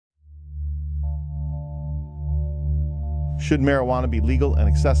Should marijuana be legal and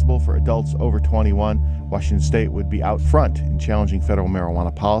accessible for adults over 21? Washington State would be out front in challenging federal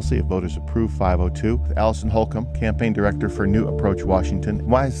marijuana policy if voters approve 502. Allison Holcomb, campaign director for New Approach Washington.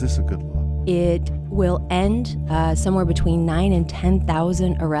 Why is this a good law? It will end somewhere between 9,000 and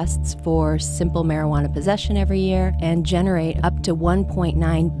 10,000 arrests for simple marijuana possession every year and generate up to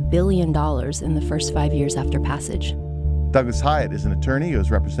 $1.9 billion in the first 5 years after passage. Douglas Hyatt is an attorney who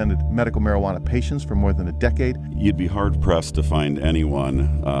has represented medical marijuana patients for more than a decade. You'd be hard-pressed to find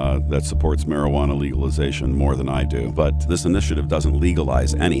anyone that supports marijuana legalization more than I do. But this initiative doesn't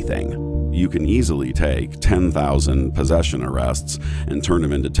legalize anything. You can easily take 10,000 possession arrests and turn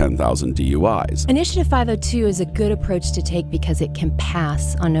them into 10,000 DUIs. Initiative 502 is a good approach to take because it can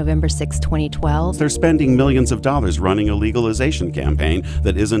pass on November 6, 2012. They're spending millions of dollars running a legalization campaign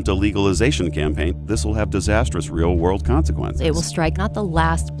that isn't a legalization campaign. This will have disastrous real-world consequences. It will strike not the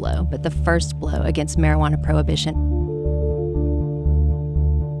last blow, but the first blow against marijuana prohibition.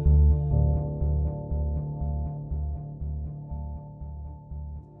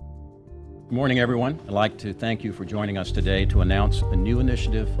 Good morning, everyone. I'd like to thank you for joining us today to announce a new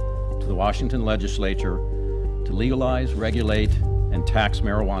initiative to the Washington Legislature to legalize, regulate, and tax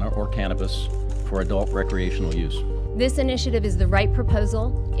marijuana or cannabis for adult recreational use. This initiative is the right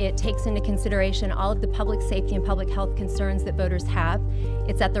proposal. It takes into consideration all of the public safety and public health concerns that voters have.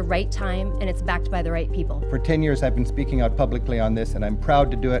 It's at the right time, and it's backed by the right people. For 10 years, I've been speaking out publicly on this, and I'm proud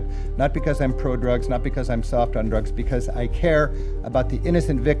to do it, not because I'm pro-drugs, not because I'm soft on drugs, because I care about the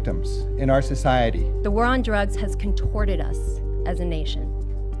innocent victims in our society. The war on drugs has contorted us as a nation.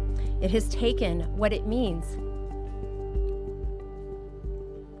 It has taken what it means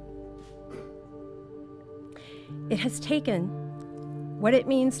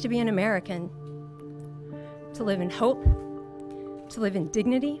to be an American, to live in hope, to live in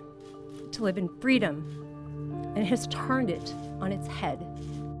dignity, to live in freedom, and it has turned it on its head.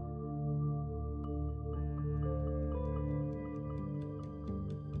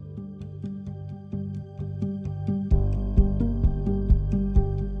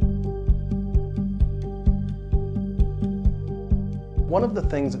 One of the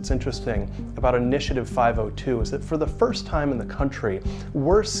things that's interesting about Initiative 502 is that for the first time in the country,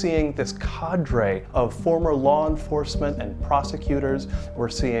 we're seeing this cadre of former law enforcement and prosecutors. We're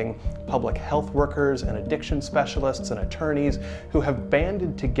seeing public health workers and addiction specialists and attorneys who have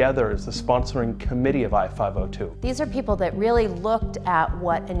banded together as the sponsoring committee of I-502. These are people that really looked at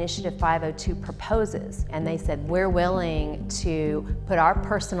what Initiative 502 proposes, and they said, we're willing to put our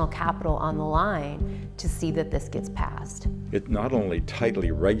personal capital on the line to see that this gets passed. It not only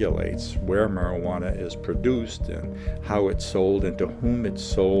tightly regulates where marijuana is produced and how it's sold and to whom it's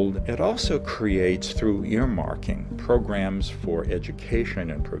sold, it also creates, through earmarking, programs for education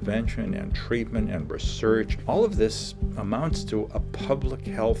and prevention and treatment and research. All of this amounts to a public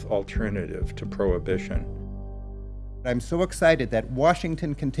health alternative to prohibition. I'm so excited that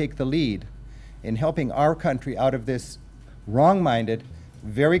Washington can take the lead in helping our country out of this wrong-minded,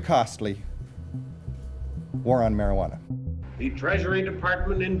 very costly war on marijuana. The Treasury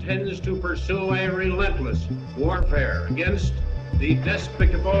Department intends to pursue a relentless warfare against the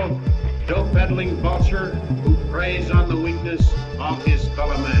despicable, dope-peddling vulture who preys on the weakness of his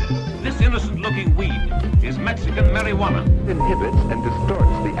fellow man. This innocent-looking weed is Mexican marijuana. It inhibits and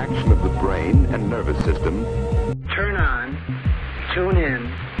distorts the action of the brain and nervous system. Turn on, tune in,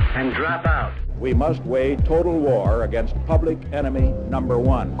 and drop out. We must wage total war against public enemy number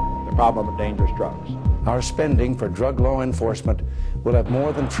one, the problem of dangerous drugs. Our spending for drug law enforcement will have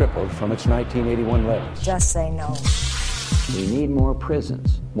more than tripled from its 1981 levels. Just say no. We need more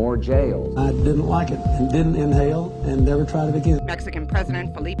prisons, more jails. I didn't like it and didn't inhale and never tried it again. Mexican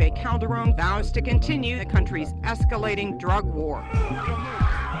President Felipe Calderon vows to continue the country's escalating drug war.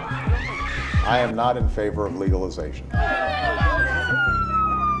 I am not in favor of legalization.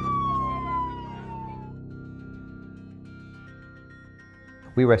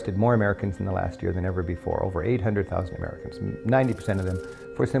 We arrested more Americans in the last year than ever before, over 800,000 Americans, 90% of them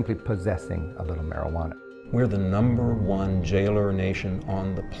for simply possessing a little marijuana. We're the #1 jailer nation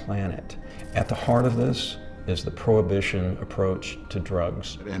on the planet. At the heart of this is the prohibition approach to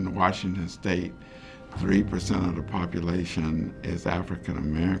drugs. In Washington State, 3% of the population is African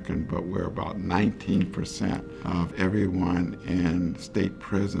American, but we're about 19% of everyone in state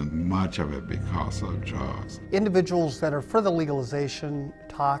prison, much of it because of drugs. Individuals that are for the legalization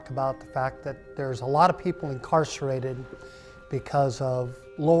talk about the fact that there's a lot of people incarcerated because of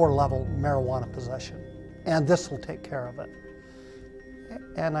lower level marijuana possession, and this will take care of it.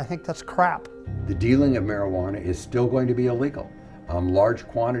 And I think that's crap. The dealing of marijuana is still going to be illegal. Large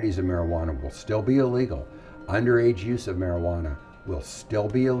quantities of marijuana will still be illegal. underage use of marijuana will still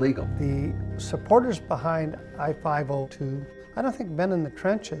be illegal. The supporters behind I-502, I don't think been in the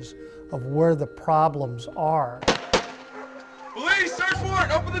trenches of where the problems are. Police, search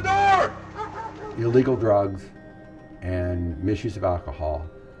warrant, open the door! Illegal drugs and misuse of alcohol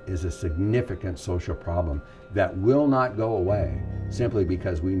is a significant social problem that will not go away simply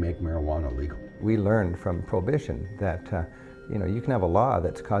because we make marijuana legal. We learned from prohibition that you can have a law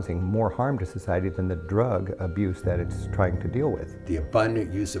that's causing more harm to society than the drug abuse that it's trying to deal with. The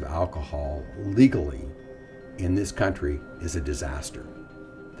abundant use of alcohol legally in this country is a disaster.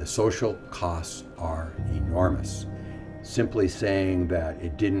 The social costs are enormous. Simply saying that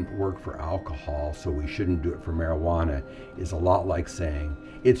it didn't work for alcohol, so we shouldn't do it for marijuana, is a lot like saying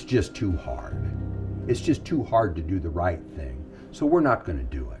it's just too hard. It's just too hard to do the right thing, so we're not going to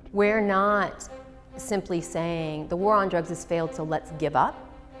do it. We're not simply saying the war on drugs has failed, so let's give up.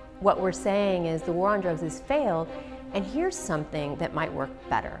 What we're saying is the war on drugs has failed, and here's something that might work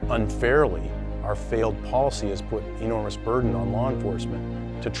better. Unfairly, our failed policy has put enormous burden on law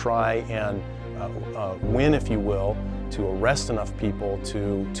enforcement to try and win, if you will, to arrest enough people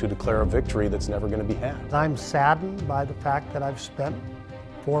to declare a victory that's never going to be had. I'm saddened by the fact that I've spent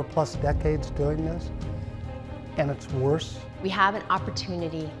 4+ decades doing this, and it's worse. We have an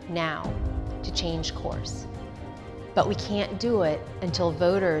opportunity now to change course, but we can't do it until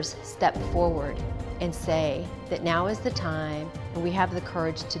voters step forward and say that now is the time and we have the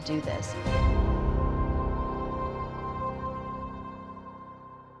courage to do this.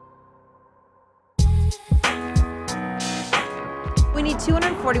 We need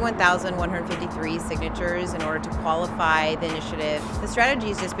 241,153 signatures in order to qualify the initiative. The strategy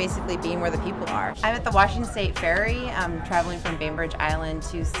is just basically being where the people are. I'm at the Washington State Ferry. I'm traveling from Bainbridge Island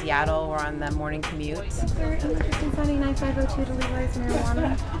to Seattle. We're on the morning commute. Is there any interest in signing I-502 to legalize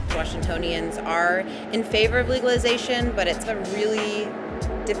marijuana? Washingtonians are in favor of legalization, but it's a really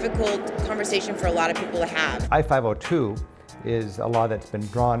difficult conversation for a lot of people to have. I-502 is a law that's been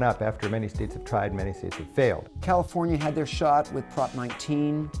drawn up after many states have tried, many states have failed. California had their shot with Prop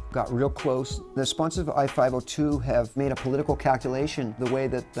 19, got real close. The sponsors of I-502 have made a political calculation, the way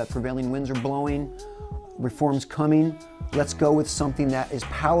that the prevailing winds are blowing, reform's coming. Let's go with something that is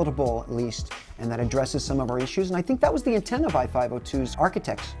palatable, at least, and that addresses some of our issues. And I think that was the intent of I-502's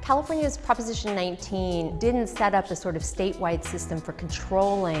architects. California's Proposition 19 didn't set up a sort of statewide system for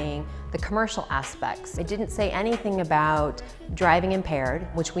controlling the commercial aspects. It didn't say anything about driving impaired,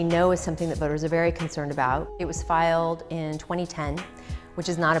 which we know is something that voters are very concerned about. It was filed in 2010. Which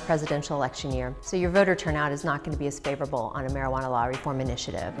is not a presidential election year. So your voter turnout is not going to be as favorable on a marijuana law reform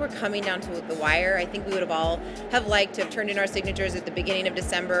initiative. We're coming down to the wire. I think we would have all liked to have turned in our signatures at the beginning of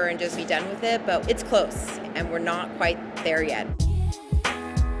December and just be done with it, but it's close and we're not quite there yet.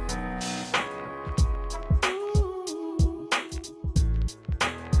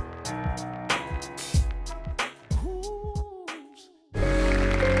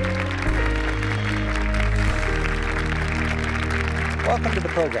 Welcome to the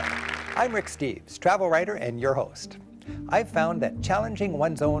program. I'm Rick Steves, travel writer and your host. I've found that challenging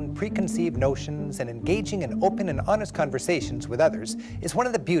one's own preconceived notions and engaging in open and honest conversations with others is one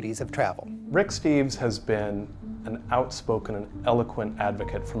of the beauties of travel. Rick Steves has been an outspoken and eloquent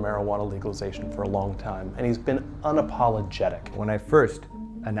advocate for marijuana legalization for a long time, and he's been unapologetic. When I first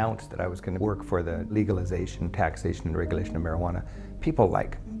announced that I was going to work for the legalization, taxation, and regulation of marijuana, people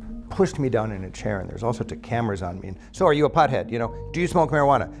pushed me down in a chair, and there's all sorts of cameras on me. And, so are you a pothead? Do you smoke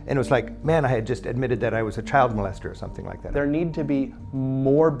marijuana? And it was like, man, I had just admitted that I was a child molester or something like that. There need to be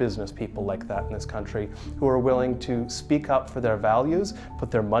more business people like that in this country who are willing to speak up for their values,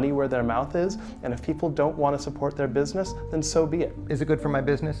 put their money where their mouth is, and if people don't want to support their business, then so be it. Is it good for my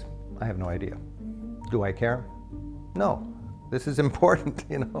business? I have no idea. Do I care? No. This is important,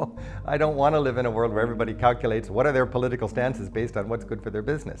 I don't want to live in a world where everybody calculates what are their political stances based on what's good for their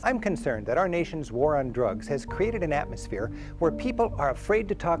business. I'm concerned that our nation's war on drugs has created an atmosphere where people are afraid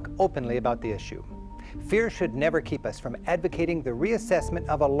to talk openly about the issue. Fear should never keep us from advocating the reassessment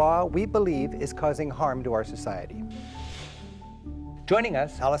of a law we believe is causing harm to our society. Joining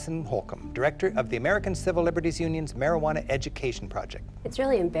us, Allison Holcomb, Director of the American Civil Liberties Union's Marijuana Education Project. It's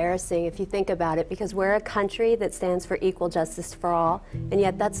really embarrassing if you think about it, because we're a country that stands for equal justice for all, and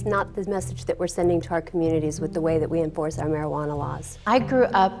yet that's not the message that we're sending to our communities with the way that we enforce our marijuana laws. I grew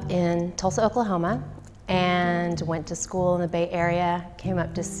up in Tulsa, Oklahoma, and went to school in the Bay Area, came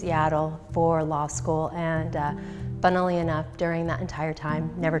up to Seattle for law school, and funnily enough, during that entire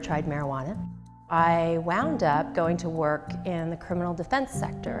time, never tried marijuana. I wound up going to work in the criminal defense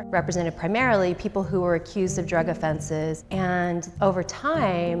sector, represented primarily people who were accused of drug offenses. And over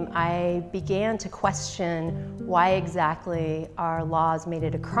time, I began to question why exactly our laws made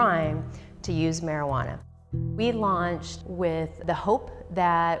it a crime to use marijuana. We launched with the hope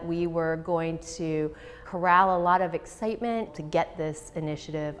that we were going to corral a lot of excitement to get this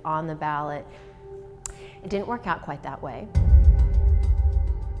initiative on the ballot. It didn't work out quite that way.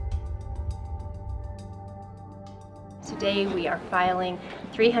 Today we are filing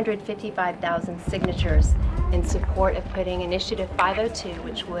 355,000 signatures in support of putting Initiative 502,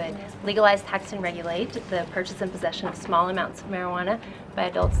 which would legalize, tax, and regulate the purchase and possession of small amounts of marijuana by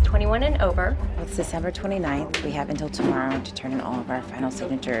adults 21 and over. It's December 29th. We have until tomorrow to turn in all of our final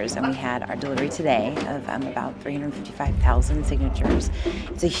signatures, and we had our delivery today of about 355,000 signatures.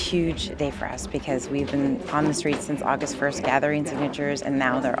 It's a huge day for us because we've been on the streets since August 1st gathering signatures, and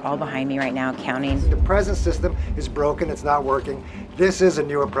now they're all behind me right now counting. The present system is broken, it's not working. This is a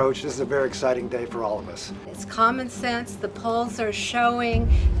new approach. This is a very exciting day for all of us. It's common sense. The polls are showing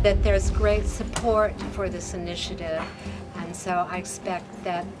that there's great support for this initiative. And so I expect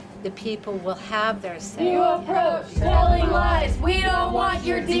that the people will have their say. New approach, telling lies. We don't want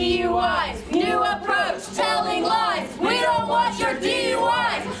your DUIs. New approach, telling lies. We don't want your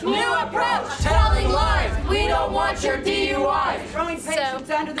DUIs. New approach, telling lies. We don't want your DUIs. Throwing patients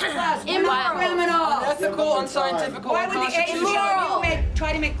under the bus. We're not criminals. Unethical, unscientific, Why would the immoral.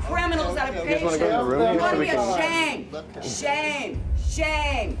 try to make criminals out of patients? You ought to be ashamed. Shame.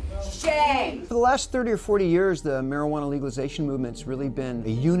 Shame. Shame. For the last 30 or 40 years, the marijuana legalization movement's really been a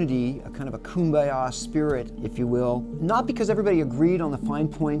unity, a kind of a kumbaya spirit, if you will. Not because everybody agreed on the fine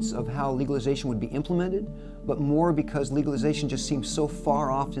points of how legalization would be implemented, but more because legalization just seemed so far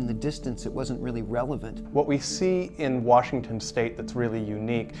off in the distance it wasn't really relevant. What we see in Washington state that's really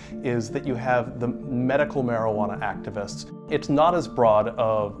unique is that you have the medical marijuana activists. It's not as broad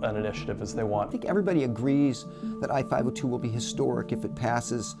of an initiative as they want. I think everybody agrees that I-502 will be historic if it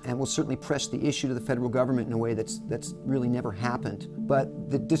passes and will certainly press the issue to the federal government in a way that's really never happened. But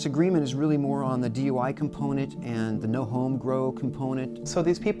the disagreement is really more on the DUI component and the no home grow component. So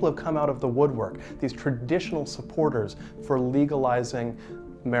these people have come out of the woodwork, these traditional supporters for legalizing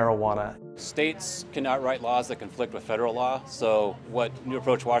marijuana. States cannot write laws that conflict with federal law, so what New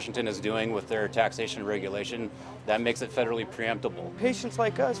Approach Washington is doing with their taxation and regulation, that makes it federally preemptible. Patients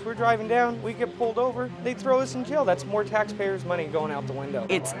like us, we're driving down, we get pulled over, they throw us in jail. That's more taxpayers' money going out the window.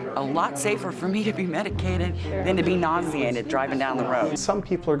 It's a lot safer for me to be medicated than to be nauseated driving down the road. Some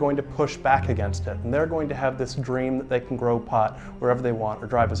people are going to push back against it, and they're going to have this dream that they can grow pot wherever they want or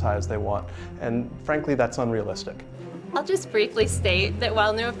drive as high as they want, and frankly, that's unrealistic. I'll just briefly state that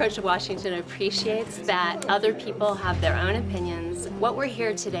while New Approach to Washington appreciates that other people have their own opinions, what we're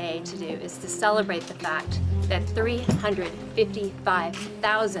here today to do is to celebrate the fact that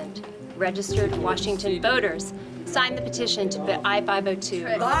 355,000 registered Washington voters signed the petition to put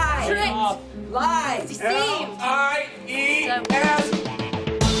I-502. Lies! Tricked! Lies! Deceived! L-I-E-S!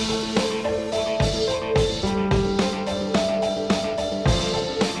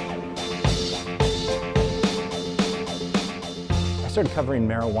 I started covering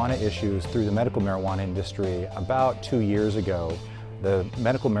marijuana issues through the medical marijuana industry about 2 years ago. The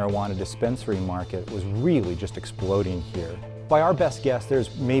medical marijuana dispensary market was really just exploding here. By our best guess,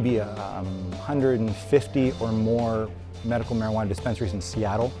 there's maybe 150 or more medical marijuana dispensaries in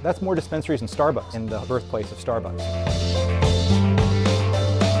Seattle. That's more dispensaries than Starbucks, in the birthplace of Starbucks.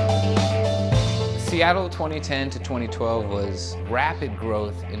 Seattle 2010 to 2012 was rapid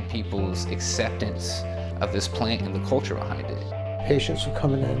growth in people's acceptance of this plant and the culture behind it. Patients were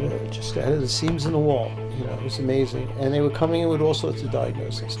coming in just out of the seams in the wall. You know, it was amazing. And they were coming in with all sorts of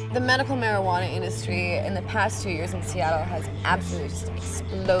diagnoses. The medical marijuana industry in the past 2 years in Seattle has absolutely just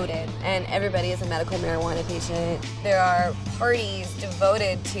exploded. And everybody is a medical marijuana patient. There are parties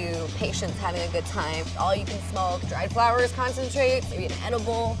devoted to patients having a good time. All you can smoke, dried flowers, concentrates, maybe an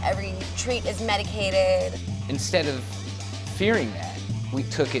edible. Every treat is medicated. Instead of fearing that, we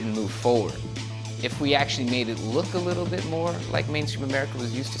took it and moved forward. If we actually made it look a little bit more like mainstream America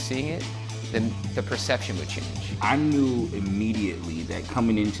was used to seeing it, then the perception would change. I knew immediately that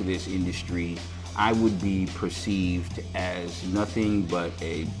coming into this industry, I would be perceived as nothing but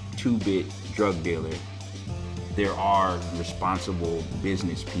a two-bit drug dealer. There are responsible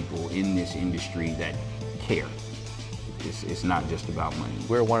business people in this industry that care. It's not just about money.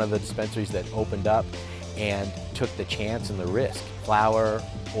 We're one of the dispensaries that opened up and took the chance and the risk. Flour,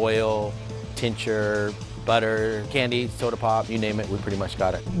 oil, tincture, butter, candy, soda pop, you name it, we pretty much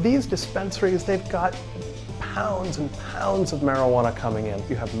got it. These dispensaries, they've got pounds and pounds of marijuana coming in.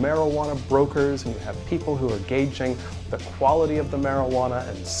 You have marijuana brokers and you have people who are gauging the quality of the marijuana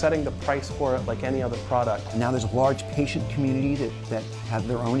and setting the price for it like any other product. Now there's a large patient community that have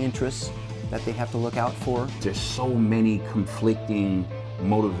their own interests that they have to look out for. There's so many conflicting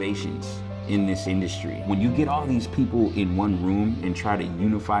motivations in this industry. When you get all these people in one room and try to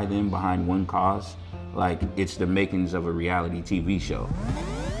unify them behind one cause, like it's the makings of a reality TV show.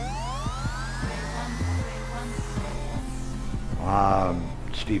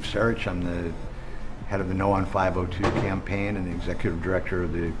 Steve Sarich, I'm the head of the No on 502 campaign and the executive director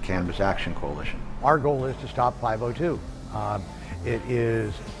of the Cannabis Action Coalition. Our goal is to stop 502. It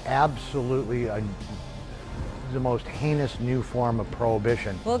is absolutely the most heinous new form of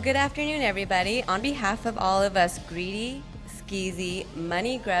prohibition. Well, good afternoon, everybody. On behalf of all of us greedy, skeezy,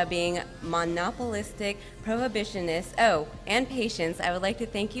 money-grubbing, monopolistic, prohibitionists, and patients, I would like to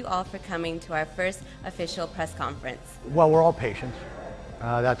thank you all for coming to our first official press conference. Well, we're all patients.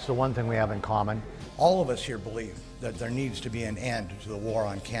 That's the one thing we have in common. All of us here believe that there needs to be an end to the war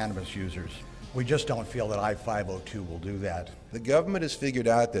on cannabis users. We just don't feel that I-502 will do that. The government has figured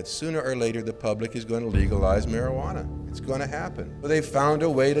out that sooner or later the public is going to legalize marijuana. It's going to happen. But they've found a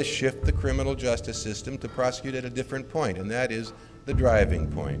way to shift the criminal justice system to prosecute at a different point, and that is the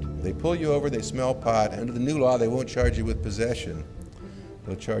driving point. They pull you over, they smell pot. Under the new law, they won't charge you with possession.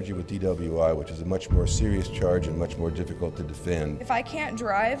 They'll charge you with DWI, which is a much more serious charge and much more difficult to defend. If I can't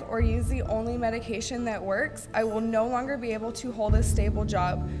drive or use the only medication that works, I will no longer be able to hold a stable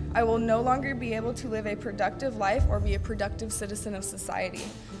job. I will no longer be able to live a productive life or be a productive citizen of society.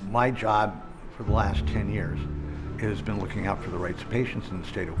 My job for the last 10 years has been looking out for the rights of patients in the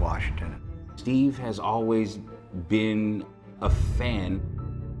state of Washington. Steve has always been a fan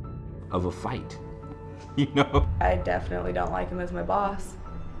of a fight. You know? I definitely don't like him as my boss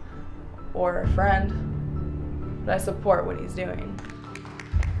or a friend, but I support what he's doing.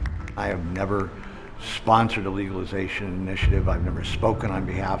 I have never sponsored a legalization initiative. I've never spoken on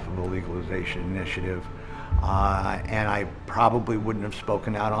behalf of a legalization initiative. And I probably wouldn't have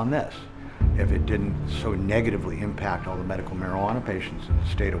spoken out on this if it didn't so negatively impact all the medical marijuana patients in the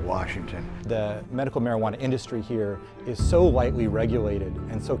state of Washington. The medical marijuana industry here is so lightly regulated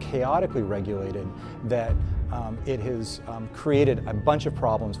and so chaotically regulated that it has created a bunch of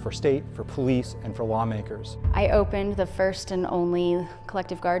problems for state, for police, and for lawmakers. I opened the first and only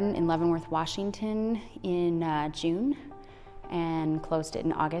collective garden in Leavenworth, Washington in June and closed it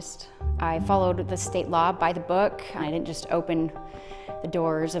in August. I followed the state law by the book. I didn't just open the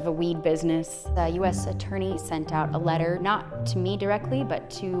doors of a weed business. The U.S. attorney sent out a letter, not to me directly, but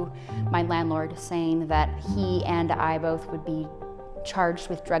to my landlord, saying that he and I both would be charged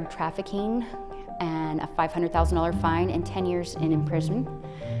with drug trafficking and a $500,000 fine and 10 years in imprisonment,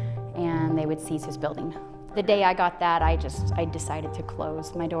 and they would seize his building. The day I got that, I decided to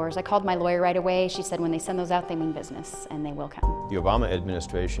close my doors. I called my lawyer right away. She said when they send those out, they mean business, and they will come. The Obama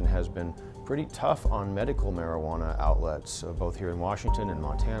administration has been pretty tough on medical marijuana outlets, both here in Washington and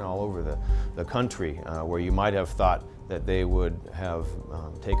Montana, all over the country, where you might have thought that they would have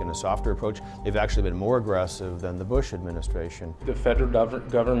taken a softer approach. They've actually been more aggressive than the Bush administration. The federal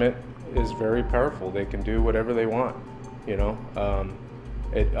government is very powerful. They can do whatever they want, you know.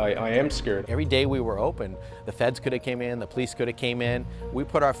 I am scared. Every day we were open, the feds could have came in, the police could have came in. We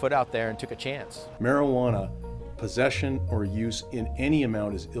put our foot out there and took a chance. Marijuana possession or use in any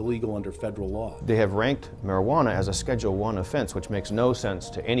amount is illegal under federal law. They have ranked marijuana as a Schedule I offense, which makes no sense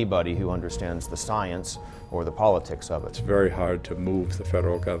to anybody who understands the science or the politics of it. It's very hard to move the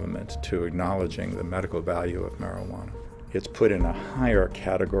federal government to acknowledging the medical value of marijuana. It's put in a higher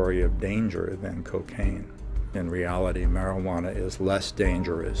category of danger than cocaine. In reality, marijuana is less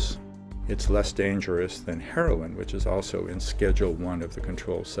dangerous. It's less dangerous than heroin, which is also in Schedule I of the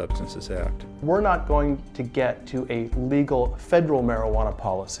Controlled Substances Act. We're not going to get to a legal federal marijuana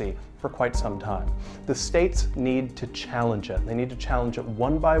policy for quite some time. The states need to challenge it. They need to challenge it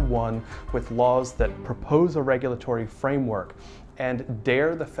one by one with laws that propose a regulatory framework and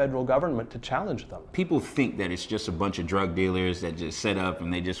dare the federal government to challenge them. People think that it's just a bunch of drug dealers that just set up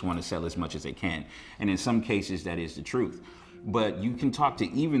and they just want to sell as much as they can. And in some cases, that is the truth. But you can talk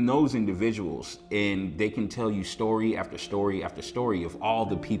to even those individuals and they can tell you story after story after story of all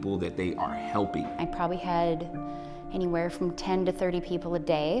the people that they are helping. I probably had anywhere from 10 to 30 people a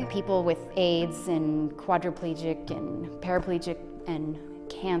day. People with AIDS and quadriplegic and paraplegic and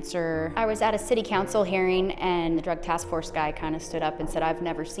cancer. I was at a city council hearing and the drug task force guy kind of stood up and said, I've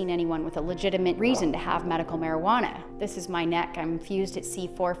never seen anyone with a legitimate reason to have medical marijuana. This is my neck. I'm fused at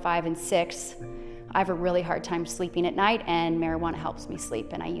C4, 5, and 6. I have a really hard time sleeping at night, and marijuana helps me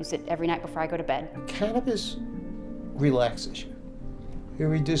sleep, and I use it every night before I go to bed. Cannabis relaxes you. It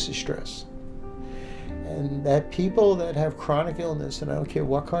reduces stress. And that people that have chronic illness, and I don't care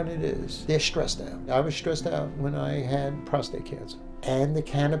what kind it is, they're stressed out. I was stressed out when I had prostate cancer. And the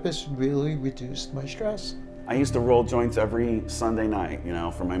cannabis really reduced my stress. I used to roll joints every Sunday night,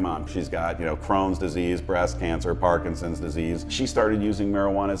 for my mom. She's got, Crohn's disease, breast cancer, Parkinson's disease. She started using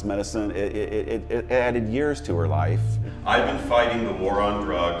marijuana as medicine. It added years to her life. I've been fighting the war on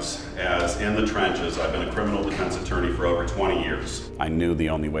drugs as in the trenches. I've been a criminal defense attorney for over 20 years. I knew the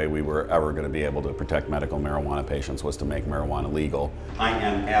only way we were ever going to be able to protect medical marijuana patients was to make marijuana legal. I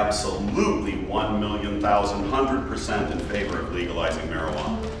am absolutely 1,000,000% in favor of legalizing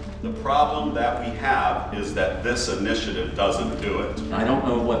marijuana. The problem that we have is that this initiative doesn't do it. I don't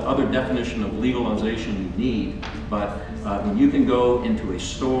know what other definition of legalization you need, but when you can go into a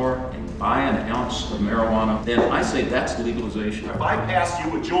store and buy an ounce of marijuana, then I say that's legalization. If I pass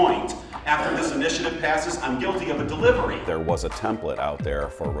you a joint after this initiative passes, I'm guilty of a delivery. There was a template out there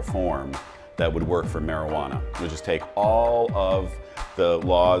for reform that would work for marijuana. It would just take all of the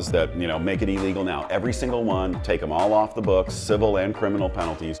laws that make it illegal now, every single one, take them all off the books, civil and criminal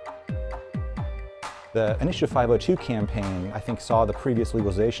penalties. The Initiative 502 campaign, I think, saw the previous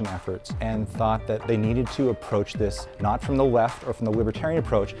legalization efforts and thought that they needed to approach this not from the left or from the libertarian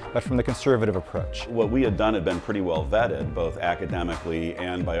approach, but from the conservative approach. What we had done had been pretty well vetted, both academically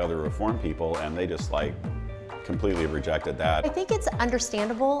and by other reform people, and they just completely rejected that. I think it's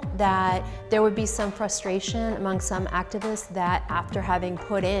understandable that there would be some frustration among some activists that after having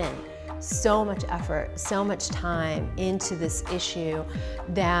put in so much effort, so much time into this issue,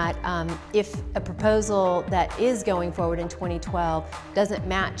 that if a proposal that is going forward in 2012 doesn't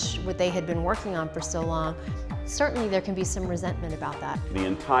match what they had been working on for so long, certainly there can be some resentment about that. The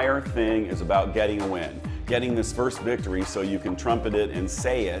entire thing is about getting a win, getting this first victory so you can trumpet it and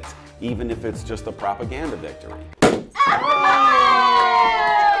say it, even if it's just a propaganda victory.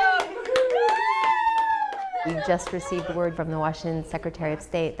 We just received word from the Washington Secretary of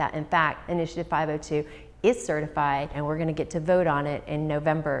State that, in fact, Initiative 502 is certified, and we're going to get to vote on it in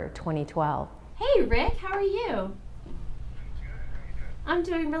November 2012. Hey, Rick, how are you? I'm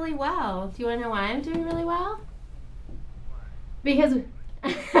doing really well. Do you want to know why I'm doing really well? Because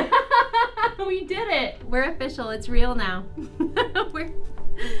we did it. We're official. It's real now.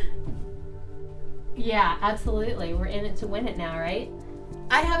 Yeah, absolutely. We're in it to win it now, right?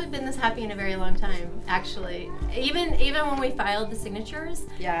 I haven't been this happy in a very long time, actually. Even when we filed the signatures,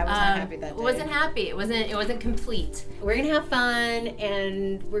 yeah, I wasn't happy that day. Wasn't happy. It wasn't complete. We're gonna have fun,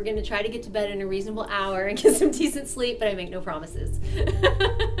 and we're gonna try to get to bed in a reasonable hour and get some decent sleep, but I make no promises.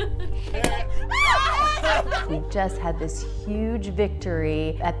 We've just had this huge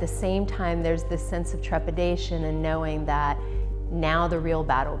victory. At the same time, there's this sense of trepidation and knowing that now the real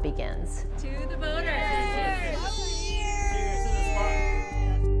battle begins. To the voters.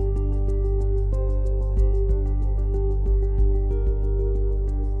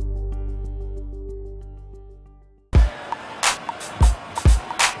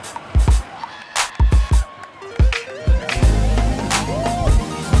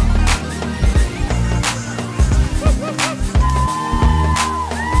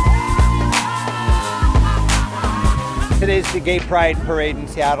 Today's the Gay Pride Parade in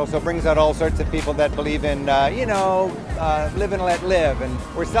Seattle, so it brings out all sorts of people that believe in, live and let live, and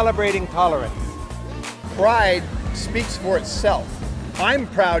we're celebrating tolerance. Pride speaks for itself. I'm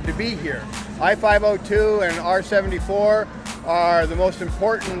proud to be here. I-502 and R-74 are the most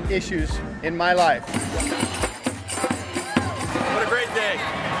important issues in my life. What a great day.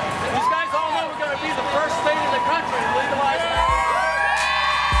 These guys all know we're going to be the first state in the country to legalize.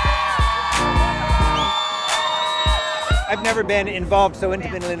 I've never been involved so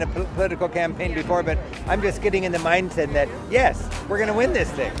intimately in a political campaign before, but I'm just getting in the mindset that, yes, we're going to win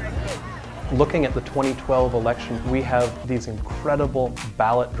this thing. Looking at the 2012 election, we have these incredible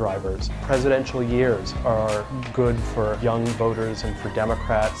ballot drivers. Presidential years are good for young voters and for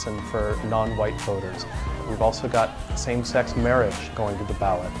Democrats and for non-white voters. We've also got same-sex marriage going to the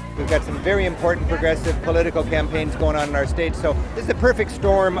ballot. We've got some very important progressive political campaigns going on in our state, so this is a perfect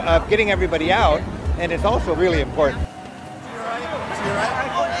storm of getting everybody out, and it's also really important.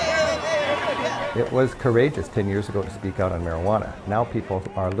 It was courageous 10 years ago to speak out on marijuana. Now people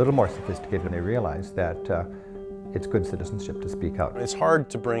are a little more sophisticated and they realize that it's good citizenship to speak out. It's hard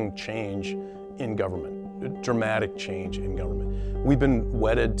to bring change in government. dramatic change in government. We've been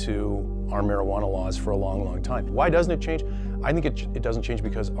wedded to our marijuana laws for a long, long time. Why doesn't it change? I think it doesn't change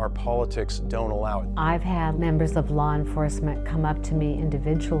because our politics don't allow it. I've had members of law enforcement come up to me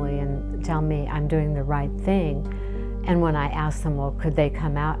individually and tell me I'm doing the right thing. And when I ask them, well, could they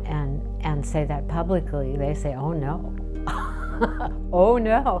come out and say that publicly, they say, oh no. Oh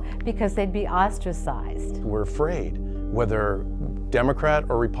no, because they'd be ostracized. We're afraid, whether Democrat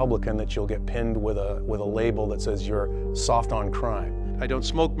or Republican, that you'll get pinned with a label that says you're soft on crime. I don't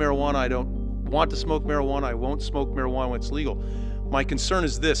smoke marijuana. I don't want to smoke marijuana. I won't smoke marijuana when it's legal. My concern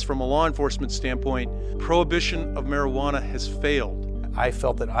is this: from a law enforcement standpoint, prohibition of marijuana has failed. I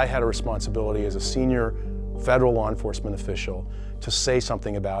felt that I had a responsibility as a senior federal law enforcement official to say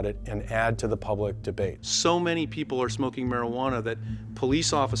something about it and add to the public debate. So many people are smoking marijuana that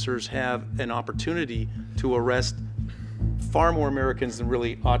police officers have an opportunity to arrest far more Americans than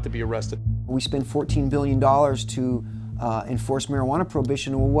really ought to be arrested. We spend $14 billion to enforce marijuana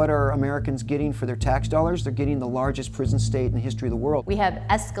prohibition. Well, what are Americans getting for their tax dollars? They're getting the largest prison state in the history of the world. We have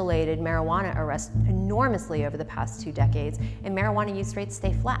escalated marijuana arrests enormously over the past 2 decades, and marijuana use rates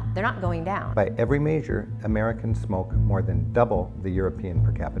stay flat. They're not going down. By every measure, Americans smoke more than double the European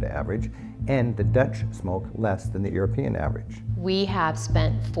per capita average, and the Dutch smoke less than the European average. We have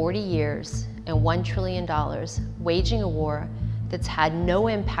spent 40 years and $1 trillion waging a war that's had no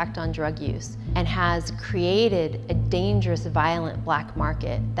impact on drug use and has created a dangerous, violent black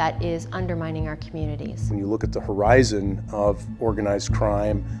market that is undermining our communities. When you look at the horizon of organized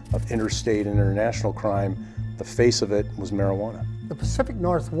crime, of interstate and international crime, the face of it was marijuana. The Pacific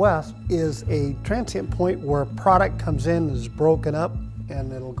Northwest is a transient point where product comes in and is broken up,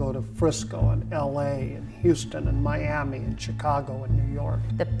 and it'll go to Frisco and LA and Houston and Miami and Chicago and New York.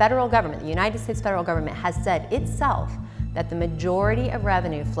 The federal government, the United States federal government, has said itself that the majority of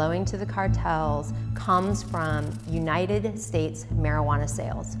revenue flowing to the cartels comes from United States marijuana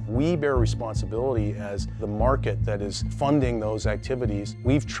sales. We bear responsibility as the market that is funding those activities.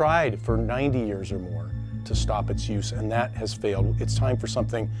 We've tried for 90 years or more to stop its use, and that has failed. It's time for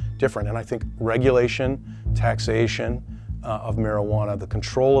something different, and I think regulation, taxation of marijuana, the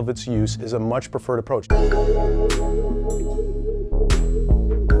control of its use is a much preferred approach.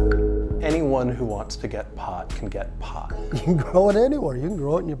 Anyone who wants to get pot can get pot. You can grow it anywhere. You can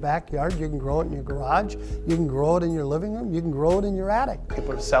grow it in your backyard, you can grow it in your garage, you can grow it in your living room, you can grow it in your attic.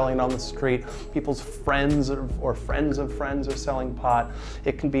 People are selling on the street. People's friends or friends of friends are selling pot.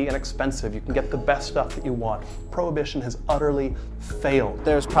 It can be inexpensive. You can get the best stuff that you want. Prohibition has utterly failed.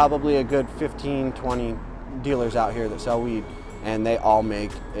 There's probably a good 15, 20 dealers out here that sell weed, and they all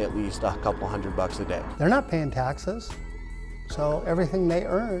make at least a couple $100 a day. They're not paying taxes, so everything they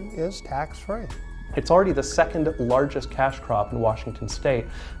earn is tax-free. It's already the second largest cash crop in Washington state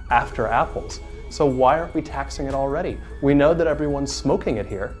after apples. So why aren't we taxing it already? We know that everyone's smoking it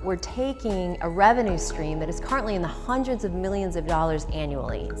here. We're taking a revenue stream that is currently in the hundreds of millions of dollars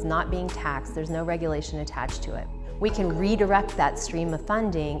annually. It's not being taxed. There's no regulation attached to it. We can redirect that stream of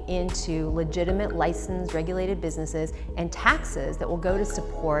funding into legitimate, licensed, regulated businesses and taxes that will go to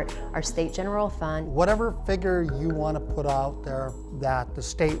support our state general fund. Whatever figure you want to put out there that the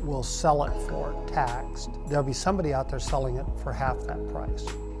state will sell it for taxed, there'll be somebody out there selling it for half that price.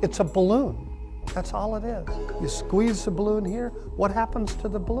 It's a balloon. That's all it is. You squeeze the balloon here, what happens to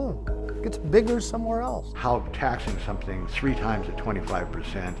the balloon? It gets bigger somewhere else. How taxing something 3 times at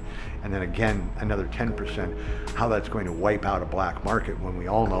 25% and then again another 10%, how that's going to wipe out a black market when we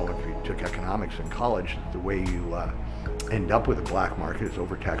all know, if you took economics in college, the way you end up with a black market is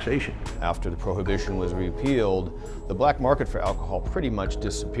over taxation. After the prohibition was repealed, the black market for alcohol pretty much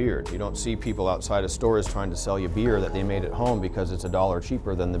disappeared. You don't see people outside of stores trying to sell you beer that they made at home because it's $1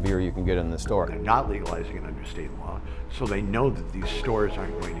 cheaper than the beer you can get in the store. They're not legalizing it under state law, so they know that these stores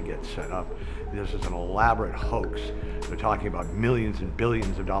aren't going to get set up. This is an elaborate hoax. They're talking about millions and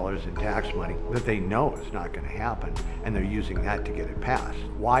billions of dollars in tax money that they know is not going to happen, and they're using that to get it passed.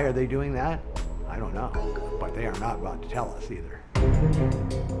 Why are they doing that? I don't know, but they are not about to tell us either.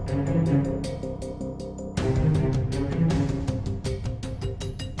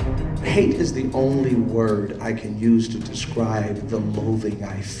 Hate is the only word I can use to describe the loathing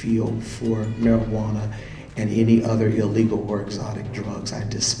I feel for marijuana and any other illegal or exotic drugs. I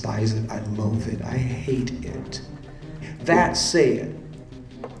despise it, I loathe it, I hate it. That said,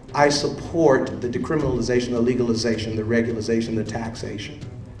 I support the decriminalization, the legalization, the regularization, the taxation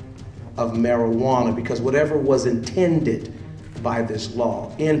of marijuana, because whatever was intended by this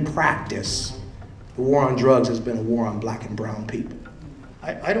law, in practice, the war on drugs has been a war on black and brown people.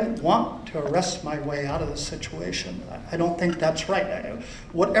 I don't want to arrest my way out of this situation. I don't think that's right.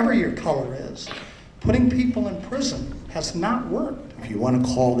 Whatever your color is, Putting people in prison has not worked. If you want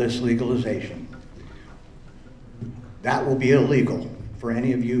to call this legalization, that will be illegal for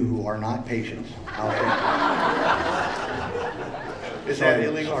any of you who are not patients out there. Is that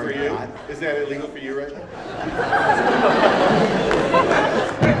illegal for you? Is that illegal for you right now?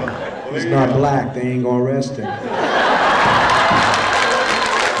 He's not black, they ain't gonna arrest him.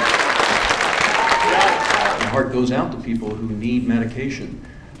 My heart goes out to people who need medication,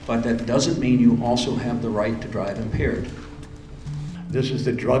 but that doesn't mean you also have the right to drive impaired. This is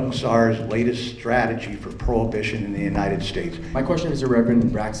the drug czar's latest strategy for prohibition in the United States. My question is to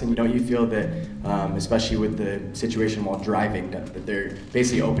Reverend Braxton. Don't you feel that, especially with the situation while driving, that they're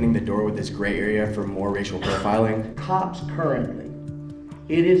basically opening the door with this gray area for more racial profiling? Cops currently,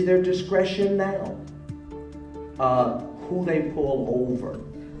 it is their discretion now who they pull over,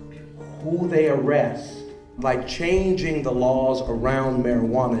 who they arrest. By changing the laws around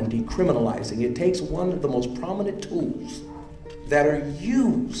marijuana and decriminalizing, it takes one of the most prominent tools that are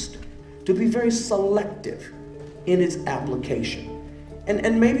used to be very selective in its application.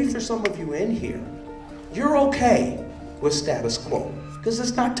 And maybe for some of you in here, you're okay with status quo, because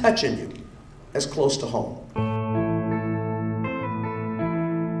it's not touching you as close to home.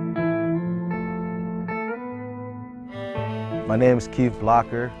 My name is Keith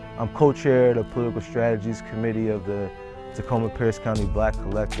Blocker. I'm co-chair of the Political Strategies Committee of the Tacoma-Pierce County Black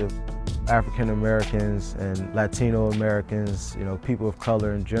Collective. African Americans and Latino Americans, people of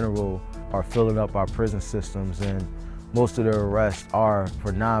color in general, are filling up our prison systems, and most of their arrests are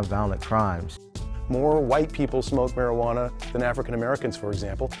for nonviolent crimes. More white people smoke marijuana than African Americans, for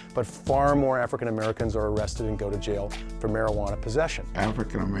example, but far more African Americans are arrested and go to jail for marijuana possession.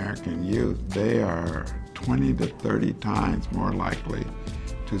 African American youth, they are 20 to 30 times more likely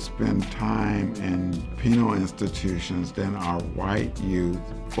to spend time in penal institutions than our white youth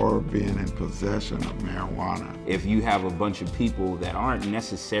for being in possession of marijuana. If you have a bunch of people that aren't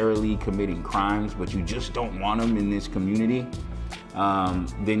necessarily committing crimes, but you just don't want them in this community,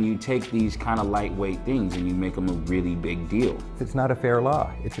 then you take these kind of lightweight things and you make them a really big deal. It's not a fair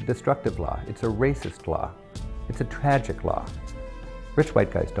law. It's a destructive law. It's a racist law. It's a tragic law. Rich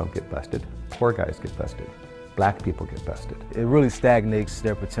white guys don't get busted. Poor guys get busted. Black people get busted. It really stagnates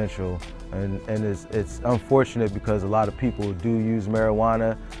their potential, and it's unfortunate because a lot of people do use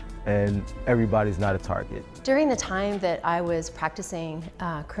marijuana and everybody's not a target. During the time that I was practicing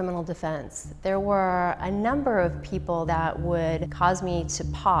criminal defense, there were a number of people that would cause me to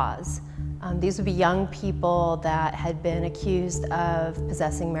pause. These would be young people that had been accused of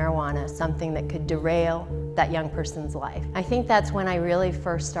possessing marijuana, something that could derail that young person's life. I think that's when I really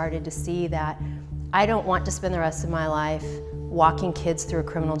first started to see that I don't want to spend the rest of my life walking kids through a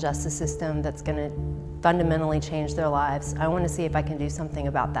criminal justice system that's going to fundamentally change their lives. I want to see if I can do something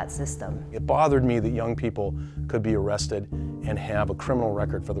about that system. It bothered me that young people could be arrested and have a criminal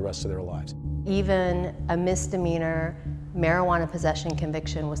record for the rest of their lives. Even a misdemeanor marijuana possession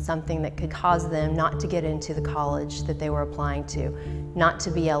conviction was something that could cause them not to get into the college that they were applying to, not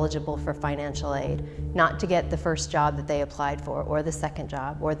to be eligible for financial aid, not to get the first job that they applied for, or the second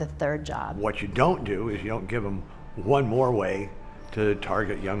job, or the third job. What you don't do is you don't give them one more way to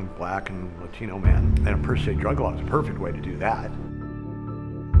target young black and Latino men. And a per se drug law is a perfect way to do that.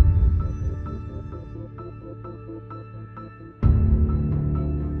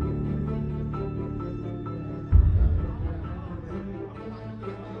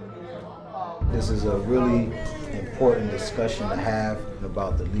 This is a really important discussion to have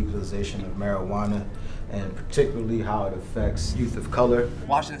about the legalization of marijuana, and particularly how it affects youth of color.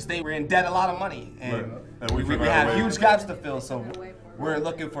 Washington State, we're in debt a lot of money, and we have huge gaps to fill, so we're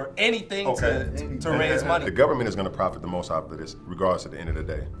looking for anything to raise money. The government is going to profit the most out of this, regardless at the end of the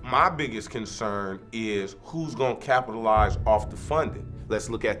day. My biggest concern is who's going to capitalize off the funding.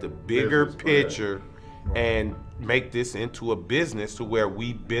 Let's look at the bigger picture and make this into a business to where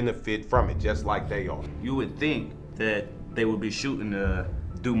we benefit from it, just like they are. You would think that they would be shooting to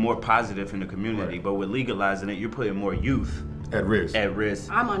do more positive in the community, but with legalizing it, you're putting more youth at risk.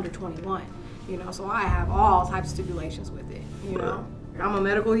 I'm under 21, so I have all types of stipulations with it, you know. I'm a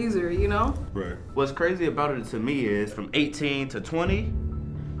medical user, Right. What's crazy about it to me is from 18 to 20,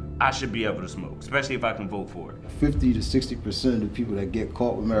 I should be able to smoke, especially if I can vote for it. 50 to 60% of the people that get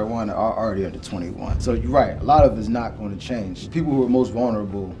caught with marijuana are already under 21. So you're right, a lot of it's not going to change. People who are most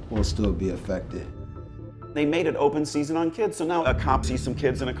vulnerable will still be affected. They made it open season on kids, so now a cop sees some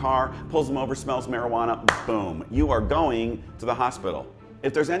kids in a car, pulls them over, smells marijuana, boom. You are going to the hospital.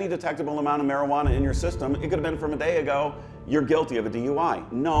 If there's any detectable amount of marijuana in your system, it could have been from a day ago, you're guilty of a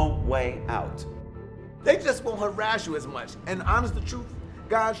DUI. No way out. They just won't harass you as much. And honest the truth,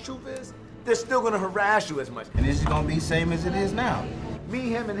 God's truth is, they're still gonna harass you as much. And this is gonna be same as it is now. Me,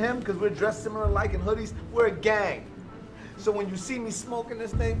 him, and him, because we're dressed similar like in hoodies, we're a gang. So when you see me smoking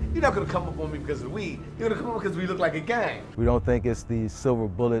this thing, you're not gonna come up on me because of the weed. You're gonna come up because we look like a gang. We don't think it's the silver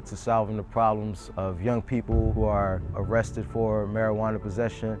bullet to solving the problems of young people who are arrested for marijuana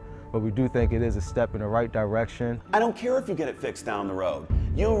possession, but we do think it is a step in the right direction. I don't care if you get it fixed down the road.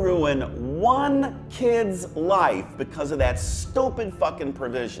 You ruin one kid's life because of that stupid fucking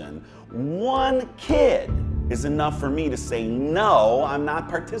provision. One kid is enough for me to say, no, I'm not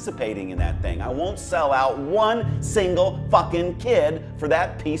participating in that thing. I won't sell out one single fucking kid for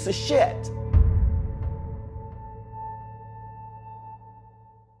that piece of shit.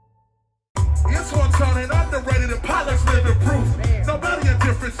 It's on turning underrated and pilots living proof. No matter your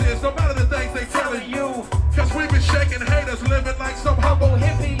differences, no matter the things they telling you. Cause we've been shaking haters, living like some humble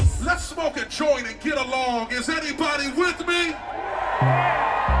hippies. Let's smoke a joint and get along. Is anybody with me?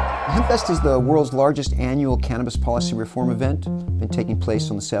 HempFest is the world's largest annual cannabis policy reform event. Been taking place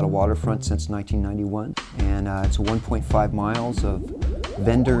on the Seattle waterfront since 1991. And it's 1.5 miles of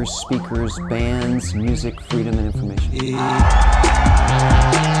vendors, speakers, bands, music, freedom, and information.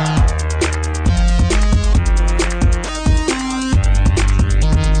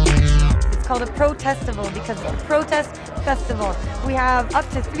 It's called a protestival because it's a protest festival. We have up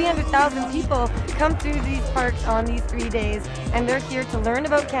to 300,000 people come through these parks on these 3 days, and they're here to learn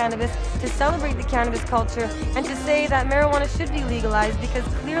about cannabis, to celebrate the cannabis culture, and to say that marijuana should be legalized because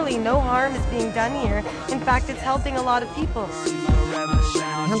clearly no harm is being done here. In fact, it's helping a lot of people.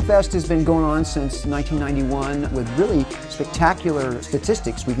 HempFest has been going on since 1991 with really spectacular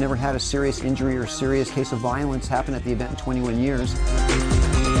statistics. We've never had a serious injury or serious case of violence happen at the event in 21 years.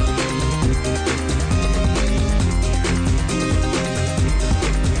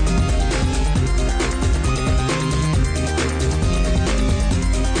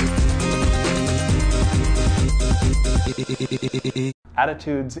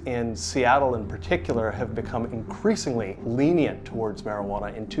 Attitudes in Seattle in particular have become increasingly lenient towards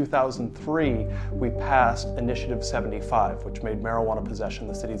marijuana. In 2003, we passed Initiative 75, which made marijuana possession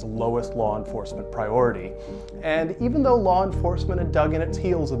the city's lowest law enforcement priority. And even though law enforcement had dug in its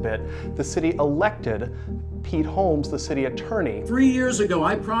heels a bit, the city elected Pete Holmes, the city attorney. 3 years ago,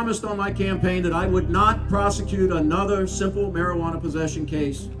 I promised on my campaign that I would not prosecute another simple marijuana possession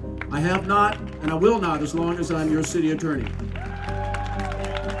case. I have not, and I will not as long as I'm your city attorney.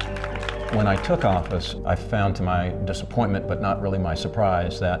 When I took office, I found to my disappointment, but not really my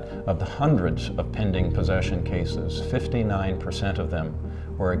surprise, that of the hundreds of pending possession cases, 59% of them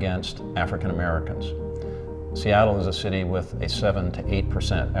were against African Americans. Seattle is a city with a 7 to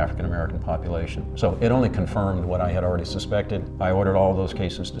 8% African American population. So it only confirmed what I had already suspected. I ordered all of those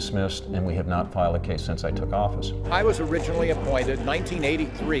cases dismissed, and we have not filed a case since I took office. I was originally appointed in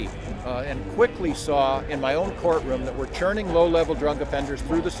 1983 and quickly saw in my own courtroom that we're churning low-level drug offenders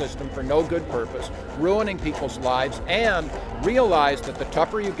through the system for no good purpose, ruining people's lives, and realized that the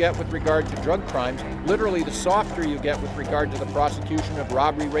tougher you get with regard to drug crimes, literally the softer you get with regard to the prosecution of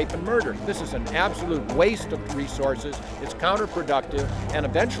robbery, rape, and murder. This is an absolute waste of resources, it's counterproductive, and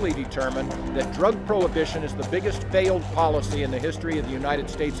eventually determined that drug prohibition is the biggest failed policy in the history of the United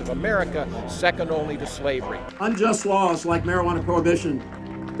States of America, second only to slavery. Unjust laws like marijuana prohibition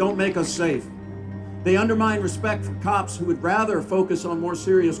don't make us safe. They undermine respect for cops who would rather focus on more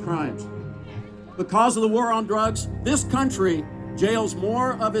serious crimes. Because of the war on drugs, this country jails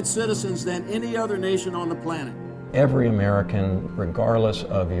more of its citizens than any other nation on the planet. Every American, regardless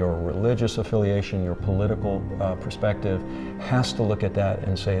of your religious affiliation, your political perspective, has to look at that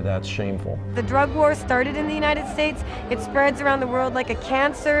and say that's shameful. The drug war started in the United States, it spreads around the world like a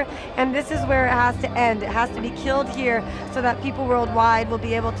cancer, and this is where it has to end. It has to be killed here so that people worldwide will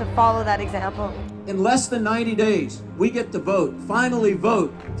be able to follow that example. In less than 90 days, we get to vote, finally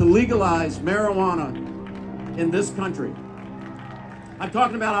vote, to legalize marijuana in this country. I'm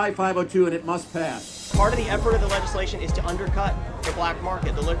talking about I-502 and it must pass. Part of the effort of the legislation is to undercut the black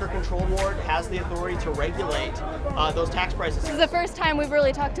market. The Liquor Control Board has the authority to regulate those tax prices. This is the first time we've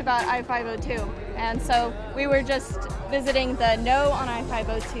really talked about I-502, and so we were just visiting the no on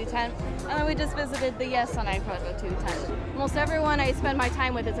I-502 tent, and then we just visited the yes on I-502 tent. Almost everyone I spend my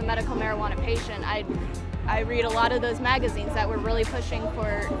time with is a medical marijuana patient. I read a lot of those magazines that were really pushing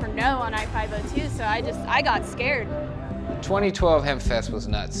for no on I-502, so I got scared. 2012 HempFest was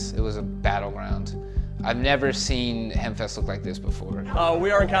nuts. It was a battleground. I've never seen HempFest look like this before. We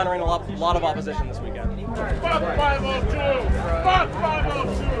are encountering a lot of opposition this weekend. Fuck 502! Fuck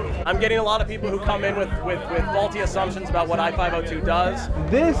 502! I'm getting a lot of people who come in with faulty assumptions about what I-502 does.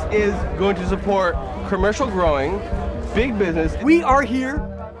 This is going to support commercial growing, big business. We are here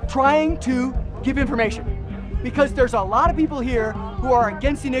trying to give information. Because there's a lot of people here who are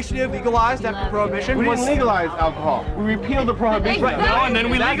against the initiative legalized after prohibition. We didn't legalize alcohol. We repealed the prohibition. Right. No, and then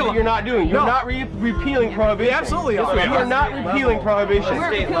we That's what you're not doing. You're not repealing prohibition. We absolutely are. You are not repealing prohibition.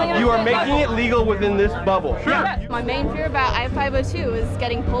 You are making it legal within this bubble. Sure. My main fear about I-502 is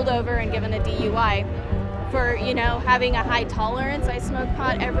getting pulled over and given a DUI for, you know, having a high tolerance. I smoke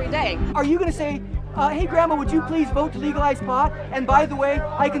pot every day. Are you going to say, hey, Grandma, would you please vote to legalize pot? And by the way,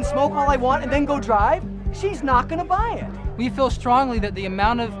 I can smoke all I want and then go drive? She's not going to buy it. We feel strongly that the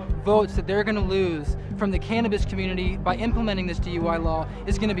amount of votes that they're going to lose from the cannabis community by implementing this DUI law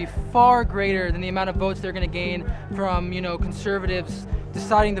is going to be far greater than the amount of votes they're going to gain from, you know, conservatives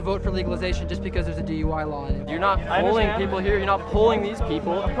deciding to vote for legalization just because there's a DUI law in it. You're not pulling people here, you're not pulling these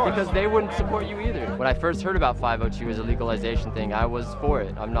people because they wouldn't support you either. When I first heard about 502 as a legalization thing, I was for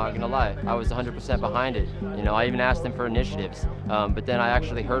it. I'm not gonna lie. I was 100% behind it. You know, I even asked them for initiatives. But then I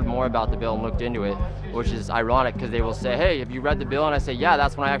actually heard more about the bill and looked into it, which is ironic because they will say, hey, have you read the bill? And I say, yeah,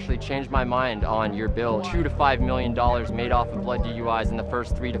 that's when I actually changed my mind on your bill. $2 to $5 million made off of blood DUIs in the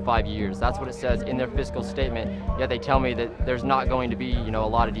first 3 to 5 years. That's what it says in their fiscal statement, yet they tell me that there's not going to be, you know, a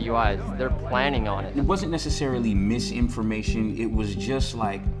lot of DUIs. They're planning on it. It wasn't necessarily misinformation, it was just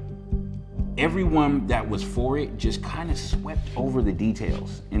like everyone that was for it just kind of swept over the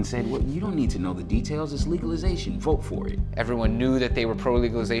details and said, well, you don't need to know the details, it's legalization, vote for it. Everyone knew that they were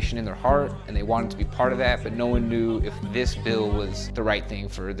pro-legalization in their heart and they wanted to be part of that, but no one knew if this bill was the right thing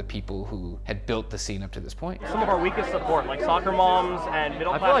for the people who had built the scene up to this point. Some of our weakest support, like soccer moms and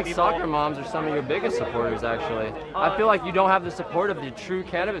middle class people. I feel like people. soccer moms are some of your biggest supporters, actually. I feel like you don't have the support of the true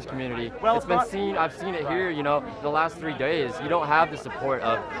cannabis community. Well, it's been seen, I've seen it here, you know, the last 3 days. You don't have the support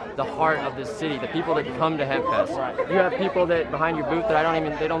of the heart of this city, the people that come to HempFest. You have people that behind your booth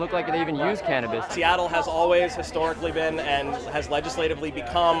that they don't look like they even use cannabis. Seattle has always historically been and has legislatively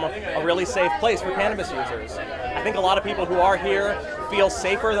become a really safe place for cannabis users. I think a lot of people who are here feel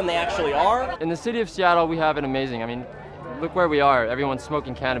safer than they actually are. In the city of Seattle, we have it amazing. I mean, look where we are. Everyone's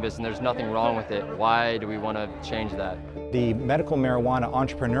smoking cannabis and there's nothing wrong with it. Why do we want to change that? The medical marijuana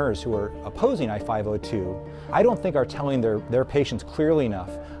entrepreneurs who are opposing I-502, I don't think are telling their patients clearly enough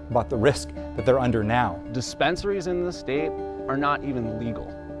about the risk that they're under now. Dispensaries in the state are not even legal,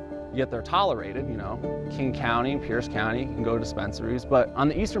 yet they're tolerated. You know, King County, Pierce County can go to dispensaries, but on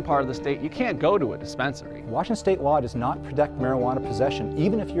the eastern part of the state, you can't go to a dispensary. Washington state law does not protect marijuana possession,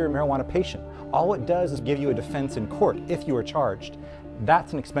 even if you're a marijuana patient. All it does is give you a defense in court if you are charged.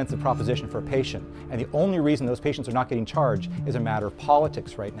 That's an expensive proposition for a patient, and the only reason those patients are not getting charged is a matter of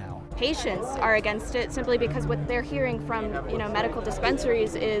politics right now. Patients are against it simply because what they're hearing from, you know, medical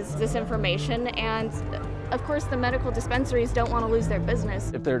dispensaries is disinformation, and of course the medical dispensaries don't want to lose their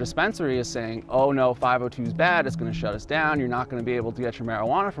business. If their dispensary is saying, oh no, 502 is bad, it's going to shut us down, you're not going to be able to get your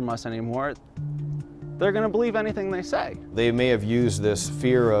marijuana from us anymore, they're going to believe anything they say. They may have used this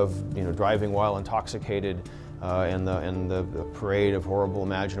fear of, you know, driving while intoxicated and the parade of horrible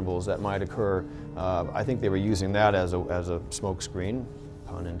imaginables that might occur. I think they were using that as a smoke screen,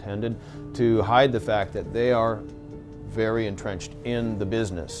 pun intended, to hide the fact that they are very entrenched in the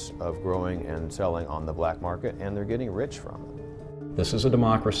business of growing and selling on the black market, and they're getting rich from it. This is a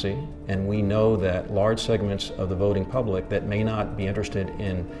democracy, and we know that large segments of the voting public that may not be interested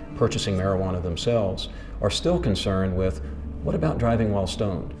in purchasing marijuana themselves are still concerned with, what about driving while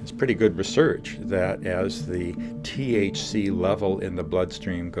stoned? It's pretty good research that as the THC level in the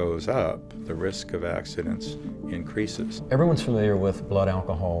bloodstream goes up, the risk of accidents increases. Everyone's familiar with blood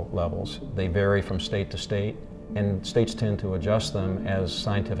alcohol levels. They vary from state to state, and states tend to adjust them as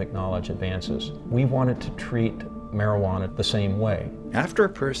scientific knowledge advances. We wanted to treat marijuana the same way. After a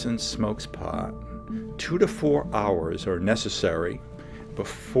person smokes pot, 2 to 4 hours are necessary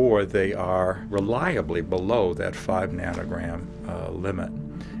before they are reliably below that 5 nanogram limit.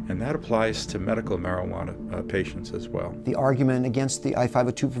 And that applies to medical marijuana patients as well. The argument against the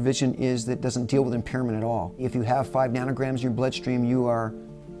I-502 provision is that it doesn't deal with impairment at all. If you have 5 nanograms in your bloodstream, you are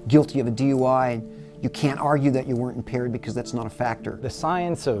guilty of a DUI, and you can't argue that you weren't impaired because that's not a factor. The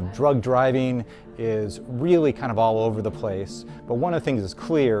science of drug driving is really kind of all over the place, but one of the things that's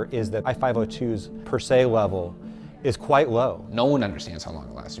clear is that I-502's per se level is quite low. No one understands how long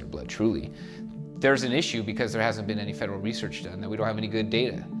it lasts in your blood, truly. There's an issue because there hasn't been any federal research done, that we don't have any good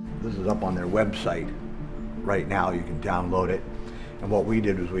data. This is up on their website right now. You can download it. And what we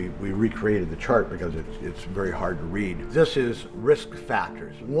did was we recreated the chart because it's very hard to read. This is risk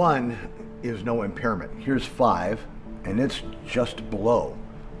factors. 1 is no impairment. Here's 5, and it's just below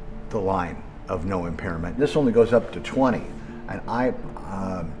the line of no impairment. This only goes up to 20, and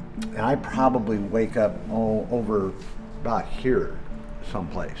I probably wake up over about here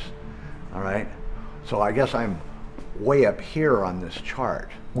someplace, all right? So I guess I'm way up here on this chart.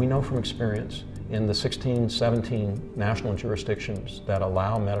 We know from experience in the 16, 17 national jurisdictions that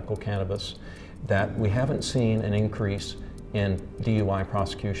allow medical cannabis that we haven't seen an increase in DUI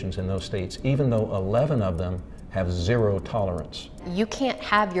prosecutions in those states, even though 11 of them have zero tolerance. You can't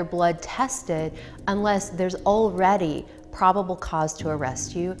have your blood tested unless there's already probable cause to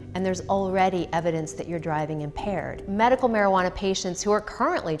arrest you and there's already evidence that you're driving impaired. Medical marijuana patients who are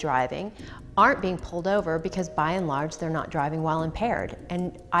currently driving aren't being pulled over because by and large they're not driving while impaired,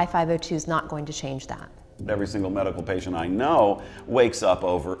 and I-502 is not going to change that. Every single medical patient I know wakes up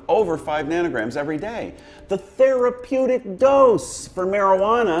over 5 nanograms every day. The therapeutic dose for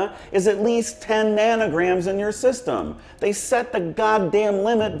marijuana is at least 10 nanograms in your system. They set the goddamn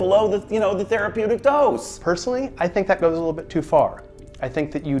limit below the therapeutic dose. Personally, I think that goes a little bit too far. I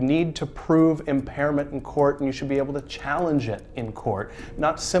think that you need to prove impairment in court, and you should be able to challenge it in court,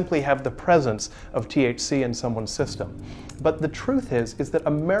 not simply have the presence of THC in someone's system. But the truth is that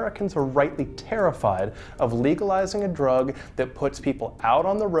Americans are rightly terrified of legalizing a drug that puts people out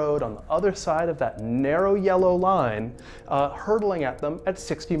on the road on the other side of that narrow yellow line, hurtling at them at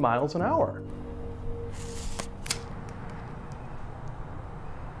 60 miles an hour.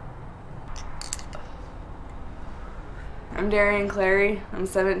 I'm Darian Clary, I'm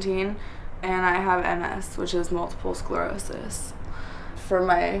 17, and I have MS, which is multiple sclerosis. From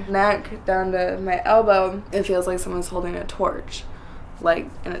my neck down to my elbow, it feels like someone's holding a torch. And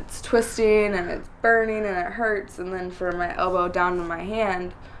it's twisting, and it's burning, and it hurts, and then from my elbow down to my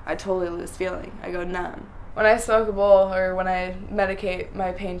hand, I totally lose feeling. I go numb. When I smoke a bowl, or when I medicate,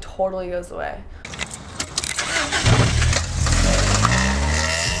 my pain totally goes away.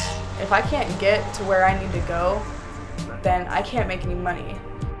 If I can't get to where I need to go, then I can't make any money.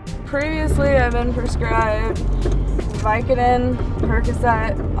 Previously, I've been prescribed Vicodin,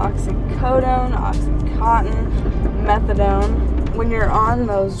 Percocet, oxycodone, oxycontin, methadone. When you're on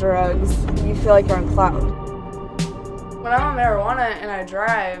those drugs, you feel like you're on cloud. When I'm on marijuana and I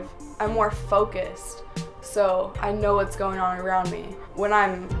drive, I'm more focused, so I know what's going on around me. When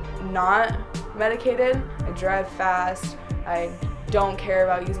I'm not medicated, I drive fast, I don't care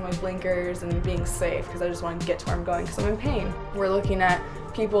about using my blinkers and being safe because I just want to get to where I'm going because I'm in pain. We're looking at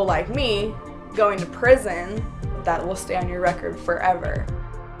people like me going to prison that will stay on your record forever.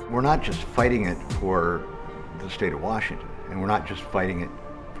 We're not just fighting it for the state of Washington, and we're not just fighting it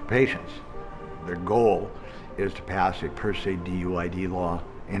for patients. Their goal is to pass a per se DUID law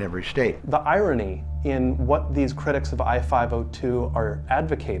in every state. The irony in what these critics of I-502 are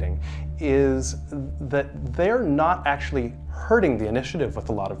advocating is that they're not actually hurting the initiative with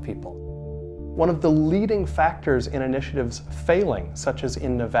a lot of people. One of the leading factors in initiatives failing, such as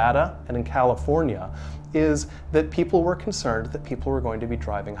in Nevada and in California, is that people were concerned that people were going to be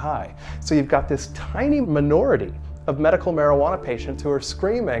driving high. So you've got this tiny minority of medical marijuana patients who are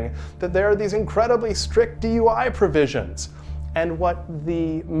screaming that there are these incredibly strict DUI provisions. And what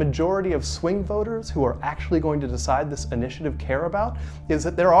the majority of swing voters who are actually going to decide this initiative care about is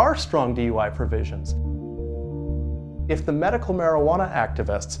that there are strong DUI provisions. If the medical marijuana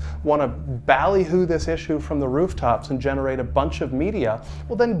activists want to ballyhoo this issue from the rooftops and generate a bunch of media,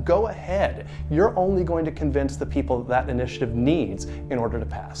 well then go ahead. You're only going to convince the people that initiative needs in order to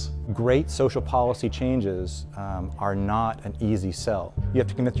pass. Great social policy changes are not an easy sell. You have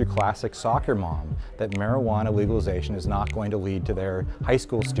to convince your classic soccer mom that marijuana legalization is not going to lead to their high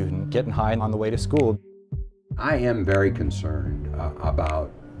school student getting high on the way to school. I am very concerned about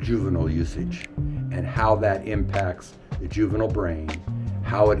juvenile usage and how that impacts the juvenile brain,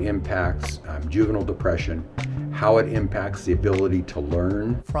 how it impacts juvenile depression, how it impacts the ability to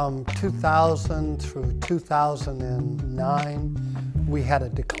learn. From 2000 through 2009, we had a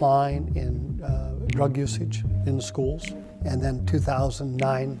decline in drug usage in the schools, and then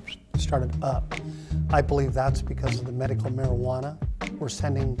 2009 started up. I believe that's because of the medical marijuana. We're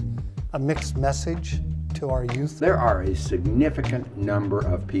sending a mixed message to our youth. There are a significant number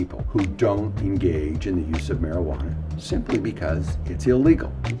of people who don't engage in the use of marijuana simply because it's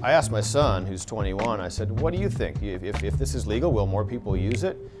illegal. I asked my son, who's 21, I said, what do you think? If this is legal, will more people use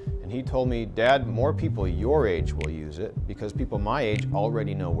it? And he told me, Dad, more people your age will use it because people my age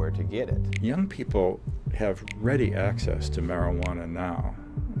already know where to get it. Young people have ready access to marijuana now,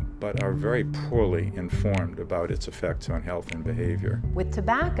 but are very poorly informed about its effects on health and behavior. With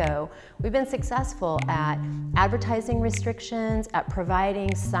tobacco, we've been successful at advertising restrictions, at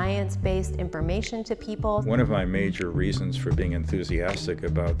providing science-based information to people. One of my major reasons for being enthusiastic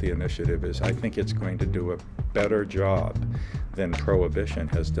about the initiative is I think it's going to do a better job than prohibition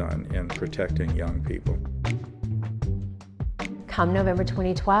has done in protecting young people. Come November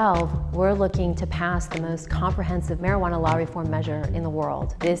 2012, we're looking to pass the most comprehensive marijuana law reform measure in the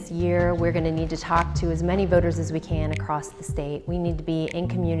world. This year, we're going to need to talk to as many voters as we can across the state. We need to be in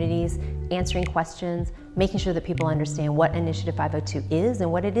communities, answering questions, making sure that people understand what Initiative 502 is and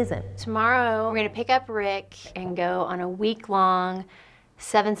what it isn't. Tomorrow, we're going to pick up Rick and go on a week-long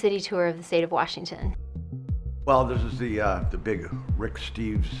 7-city tour of the state of Washington. Well, this is the big Rick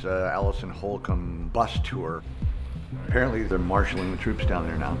Steves, Allison Holcomb bus tour. Apparently they're marshaling the troops down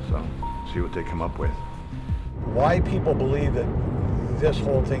there now, so see what they come up with. Why people believe that this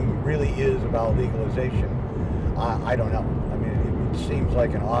whole thing really is about legalization, I don't know. I mean, it seems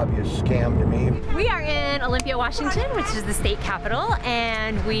like an obvious scam to me. We are in Olympia, Washington, which is the state capital,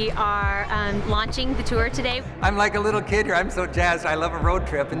 and we are launching the tour today. I'm like a little kid here. I'm so jazzed. I love a road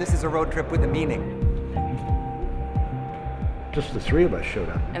trip, and this is a road trip with a meaning. Just the three of us showed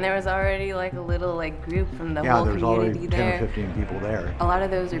up. And there was already like a little group from the Yeah, whole there was community already there. 10 or 15 people there. A lot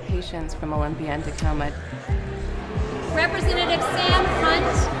of those are patients from Olympia and Tacoma. Representative Sam Hunt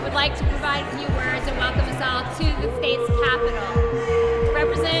would like to provide a few words and welcome us all to the state's capital.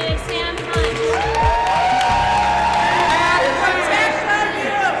 Representative Sam Hunt.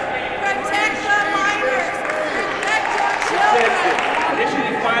 Protect the minors! Protect your children!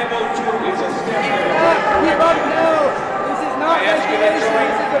 Initiative 502 is a step Keep up now! This is not regulation,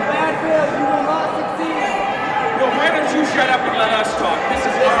 this is a bad bill, you will not succeed! Well, why don't you shut up and let us talk? This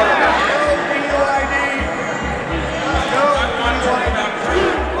is our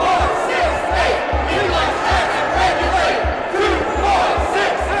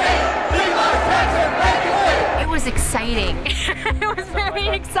It was exciting. It was very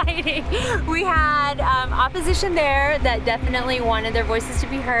exciting. We had opposition there that definitely wanted their voices to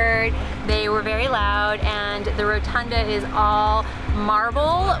be heard. They were very loud, and the rotunda is all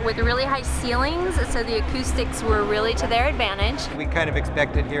marble with really high ceilings, so the acoustics were really to their advantage. We kind of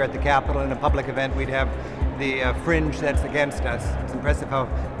expected here at the Capitol in a public event we'd have the fringe that's against us. It's impressive how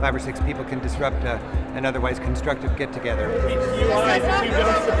 5 or 6 people can disrupt an otherwise constructive get-together. No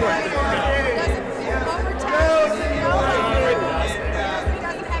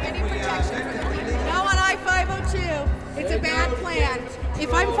on I-502. It's a bad plan.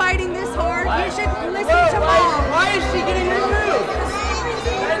 If I'm fighting this hard, you should listen to Mom. Why is she getting removed?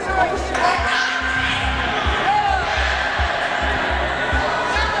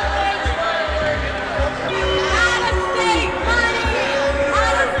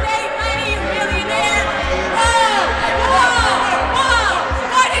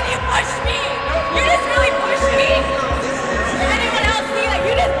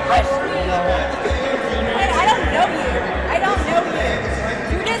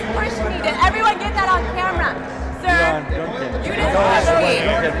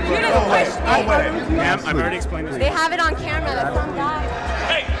 Ma'am, I've already explained this. They have it on camera, that some guy.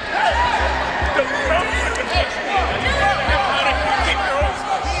 Hey!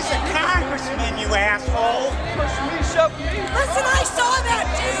 He's a congressman, you asshole! Listen, I saw that,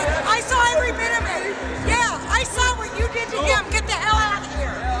 dude! I saw every bit of it! Yeah, I saw what you did to him! Get the hell out of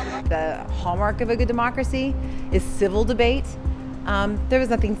here! The hallmark of a good democracy is civil debate. There was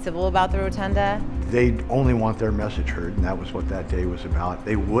nothing civil about the rotunda. They only want their message heard, and that was what that day was about.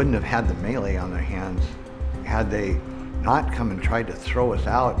 They wouldn't have had the melee on their hands had they not come and tried to throw us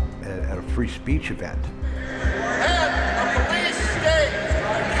out at a free speech event.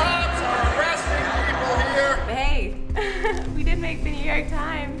 Hey, we did make the New York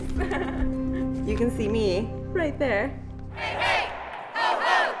Times. You can see me right there. Hey, hey! Ho,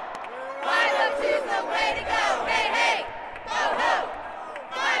 ho! 502's the way to go! Hey, hey! Ho, ho!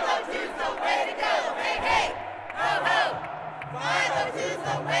 502's the way to go! Hey, hey! Ho, ho! 502's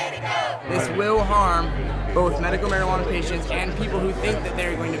the way to go! This will harm both medical marijuana patients and people who think that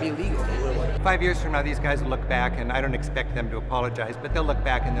they're going to be legal. 5 years from now, these guys will look back, and I don't expect them to apologize, but they'll look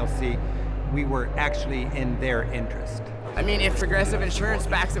back and they'll see we were actually in their interest. I mean, if Progressive Insurance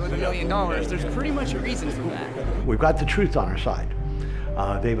backs it with $1 million, there's pretty much a reason for that. We've got the truth on our side.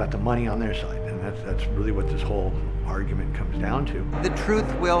 They've got the money on their side, and that's really what this whole argument comes down to. The truth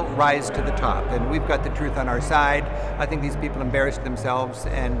will rise to the top, and we've got the truth on our side. I think these people embarrassed themselves,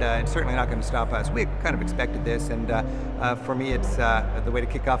 and it's certainly not going to stop us. We kind of expected this, and for me, it's the way to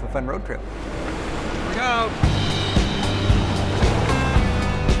kick off a fun road trip. Here we go.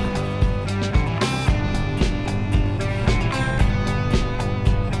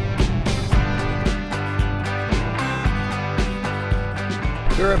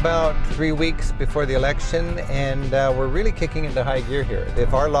 We're about 3 weeks before the election, and we're really kicking into high gear here.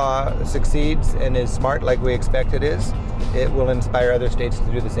 If our law succeeds and is smart like we expect it is, it will inspire other states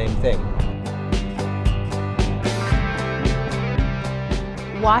to do the same thing.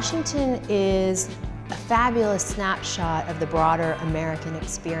 Washington is a fabulous snapshot of the broader American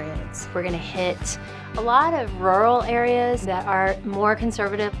experience. We're going to hit a lot of rural areas that are more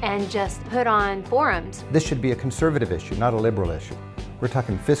conservative and just put on forums. This should be a conservative issue, not a liberal issue. We're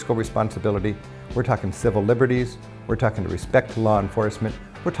talking fiscal responsibility, we're talking civil liberties, we're talking respect to law enforcement,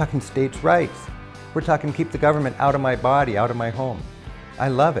 we're talking states' rights, we're talking keep the government out of my body, out of my home. I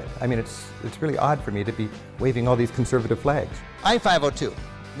love it. I mean, it's really odd for me to be waving all these conservative flags. I-502,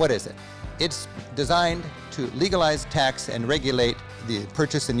 what is it? It's designed to legalize, tax, and regulate the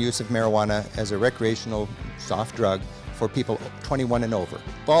purchase and use of marijuana as a recreational soft drug for people 21 and over.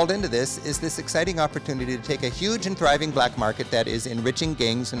 Balled into this is this exciting opportunity to take a huge and thriving black market that is enriching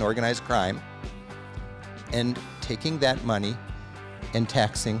gangs and organized crime and taking that money and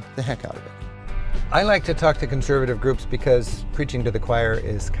taxing the heck out of it. I like to talk to conservative groups because preaching to the choir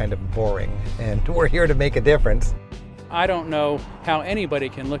is kind of boring, and we're here to make a difference. I don't know how anybody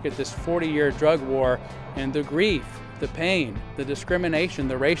can look at this 40-year drug war and the grief, the pain, the discrimination,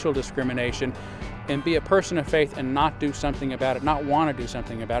 the racial discrimination, and be a person of faith and not do something about it, not want to do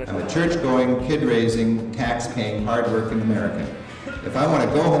something about it. I'm a church-going, kid-raising, tax-paying, hard-working American. If I want to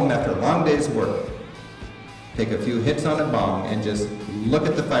go home after a long day's work, take a few hits on a bong, and just look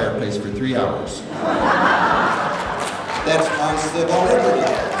at the fireplace for 3 hours. That's my civil liberty.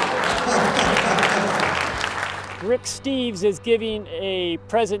 Rick Steves is giving a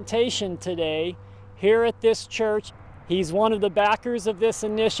presentation today here at this church. He's one of the backers of this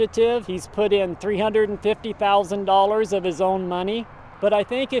initiative. He's put in $350,000 of his own money. But I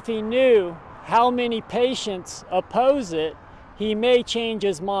think if he knew how many patients oppose it, he may change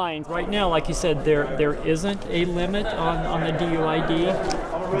his mind. Right now, like you said, there isn't a limit on the DUID,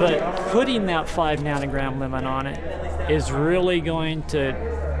 but putting that 5 nanogram limit on it is really going to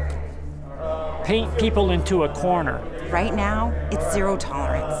paint people into a corner. Right now, it's zero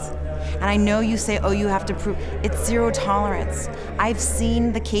tolerance. And I know you say, oh, you have to prove, it's zero tolerance. I've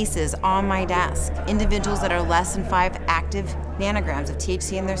seen the cases on my desk, individuals that are less than 5 active nanograms of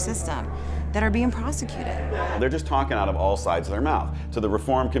THC in their system that are being prosecuted. They're just talking out of all sides of their mouth. To the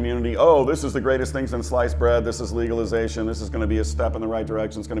reform community, oh, this is the greatest thing since sliced bread, this is legalization, this is gonna be a step in the right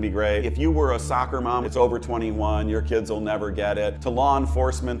direction, it's gonna be great. If you were a soccer mom, it's over 21, your kids will never get it. To law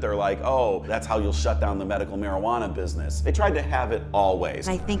enforcement, they're like, oh, that's how you'll shut down the medical marijuana business. They tried to have it all ways.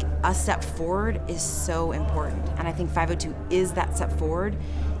 And I think a step forward is so important. And I think 502 is that step forward.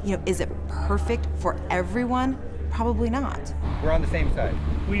 You know, is it perfect for everyone? Probably not. We're on the same side.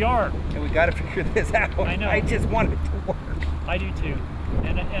 We are. And we got to figure this out. I know. I just want it to work. I do too.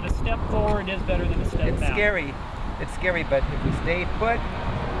 And a step forward is better than a step back. It's scary. It's scary, but if we stay put,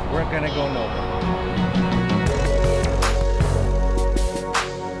 we're going to go nowhere.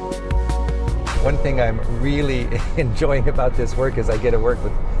 One thing I'm really enjoying about this work is I get to work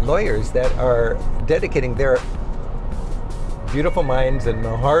with lawyers that are dedicating their beautiful minds and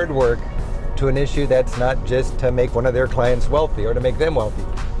hard work to an issue that's not just to make one of their clients wealthy or to make them wealthy.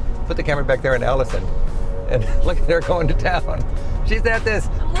 Put the camera back there on Allison and look at her going to town. She's at this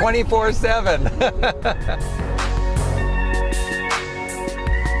 24/7.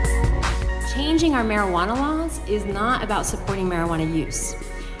 Changing our marijuana laws is not about supporting marijuana use.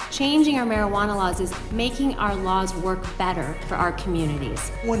 Changing our marijuana laws is making our laws work better for our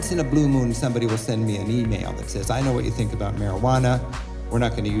communities. Once in a blue moon, somebody will send me an email that says, I know what you think about marijuana. We're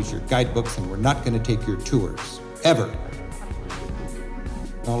not going to use your guidebooks, and we're not going to take your tours, ever.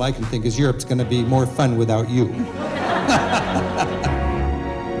 All I can think is Europe's going to be more fun without you.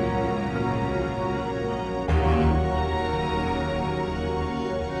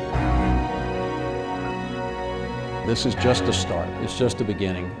 This is just a start. It's just the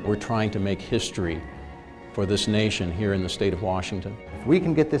beginning. We're trying to make history for this nation here in the state of Washington. If we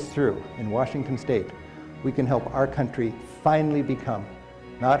can get this through in Washington State, we can help our country finally become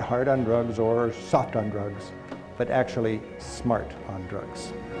not hard on drugs or soft on drugs, but actually smart on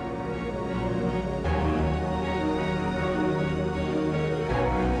drugs.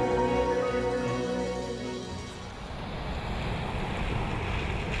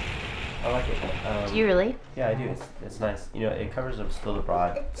 I like it. Do you really? Yeah, I do. It's nice. You know, it covers up still the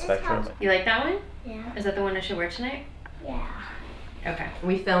broad spectrum. You like that one? Yeah. Is that the one I should wear tonight? Yeah. Okay.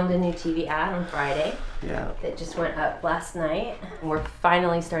 We filmed a new TV ad on Friday. Yeah. That just went up last night. We're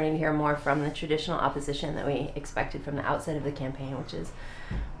finally starting to hear more from the traditional opposition that we expected from the outset of the campaign, which is,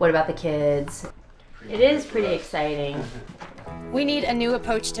 what about the kids? It is pretty exciting. We need a new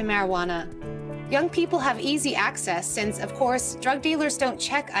approach to marijuana. Young people have easy access since, of course, drug dealers don't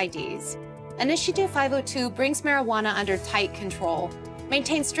check IDs. Initiative 502 brings marijuana under tight control,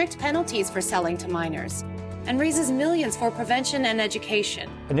 maintains strict penalties for selling to minors, and raises millions for prevention and education.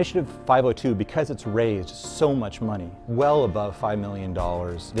 Initiative 502, because it's raised so much money, well above $5 million,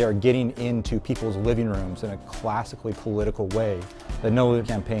 they are getting into people's living rooms in a classically political way that no other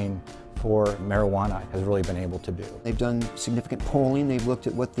campaign for marijuana has really been able to do. They've done significant polling. They've looked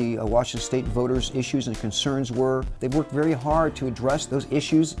at what the Washington State voters' issues and concerns were. They've worked very hard to address those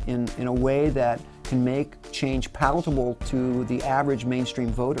issues in a way that can make change palatable to the average mainstream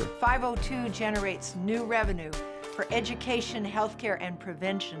voter. 502 generates new revenue for education, healthcare, and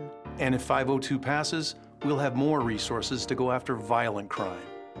prevention. And if 502 passes, we'll have more resources to go after violent crime.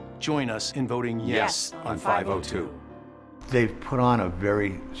 Join us in voting yes on 502. They've put on a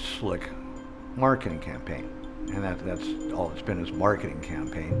very slick marketing campaign, and that's all it's been, is marketing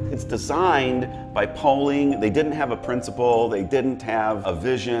campaign. It's designed by polling. They didn't have a principle, they didn't have a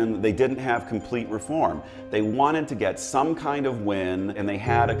vision, they didn't have complete reform. They wanted to get some kind of win, and they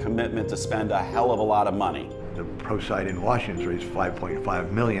had a commitment to spend a hell of a lot of money. The pro side in Washington's raised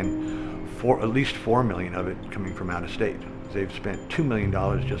 $5.5 million, at least $4 million of it coming from out of state. They've spent $2 million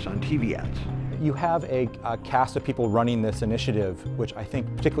just on TV ads. You have a cast of people running this initiative, which I think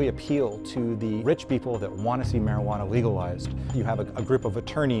particularly appeal to the rich people that want to see marijuana legalized. You have a group of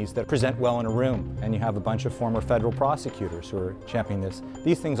attorneys that present well in a room, and you have a bunch of former federal prosecutors who are championing this.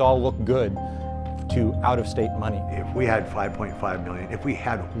 These things all look good to out-of-state money. If we had 5.5 million, if we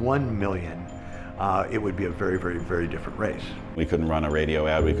had 1 million, it would be a very, very, very different race. We couldn't run a radio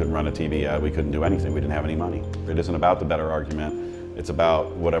ad, we couldn't run a TV ad, we couldn't do anything. We didn't have any money. It isn't about the better argument. It's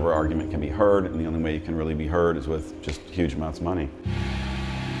about whatever argument can be heard, and the only way you can really be heard is with just huge amounts of money.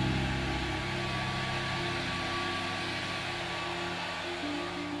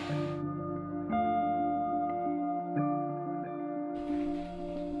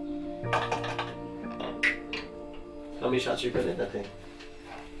 How many shots are you putting in that thing?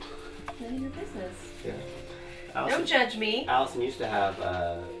 None of your business. Yeah. Don't judge me. Allison used to have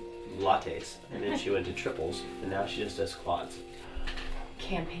lattes, and then she went to triples, and now she just does quads.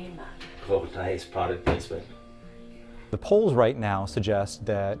 Campaign mug. Oh, nice product placement. The polls right now suggest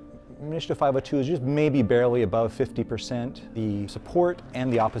that Initiative 502 is just maybe barely above 50%. The support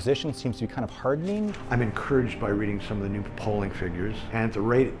and the opposition seems to be kind of hardening. I'm encouraged by reading some of the new polling figures, and at the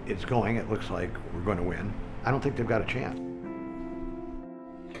rate it's going, it looks like we're going to win. I don't think they've got a chance.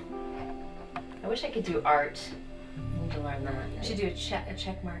 I wish I could do art. I need to learn that. I should do a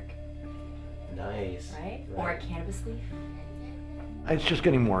check mark. Nice. Right? Or a cannabis leaf. It's just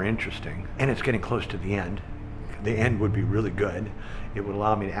getting more interesting, and it's getting close to the end. The end would be really good. It would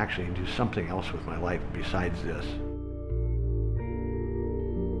allow me to actually do something else with my life besides this.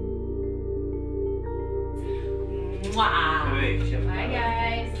 Mwah. Bye,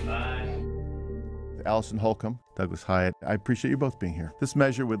 guys. Bye. Allison Holcomb, Douglas Hyatt. I appreciate you both being here. This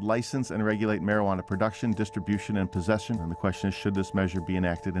measure would license and regulate marijuana production, distribution, and possession. And the question is, should this measure be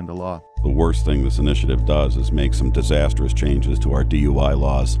enacted into law? The worst thing this initiative does is make some disastrous changes to our DUI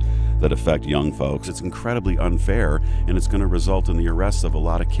laws that affect young folks. It's incredibly unfair, and it's going to result in the arrests of a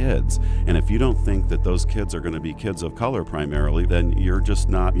lot of kids. And if you don't think that those kids are going to be kids of color primarily, then you're just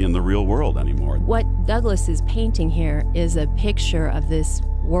not in the real world anymore. What Douglas is painting here is a picture of this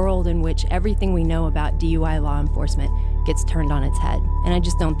world in which everything we know about DUI law enforcement gets turned on its head. And I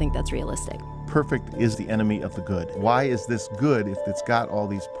just don't think that's realistic. Perfect is the enemy of the good. Why is this good if it's got all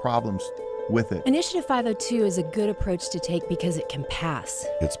these problems with it? Initiative 502 is a good approach to take because it can pass.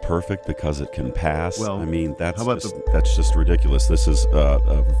 It's perfect because it can pass. Well, I mean, that's just ridiculous. This is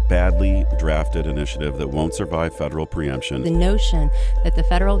a badly drafted initiative that won't survive federal preemption. The notion that the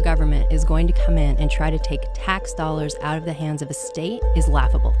federal government is going to come in and try to take tax dollars out of the hands of a state is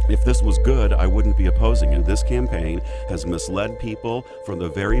laughable. If this was good, I wouldn't be opposing it. This campaign has misled people from the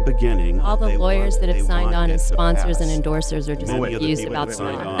very beginning. All the lawyers that have signed on as sponsors and endorsers are just confused about the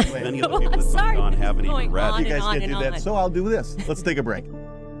law. Many of the people that signed on haven't even read. You guys can't do that, so I'll do this. Let's take a break.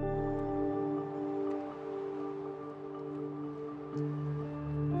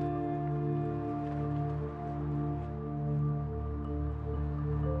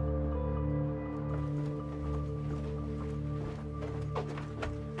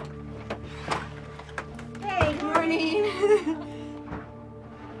 Hey, good morning.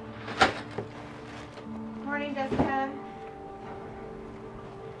 Morning, Jessica.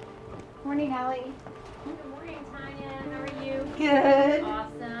 Morning, Allie. Good morning, Tanya. How are you? Good.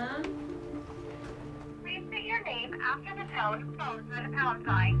 Awesome. Please state your name after the tone, followed by the pound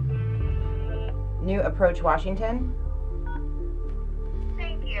sign. New Approach Washington.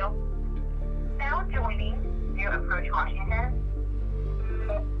 Thank you. Now joining New Approach Washington.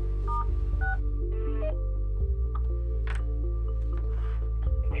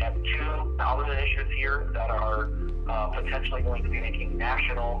 We have two ballot initiatives here. year that are potentially going to be making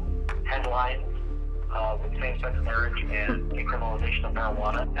national headlines with same-sex marriage and decriminalization of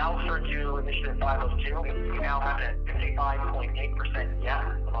marijuana. Now we'll turn to Initiative 502. We now have a 55.8% yes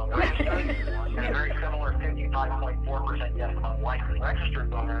among registered and a very similar 55.4% yes among licensed registered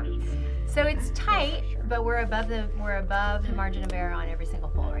voters. So it's tight, but we're above the margin of error on every single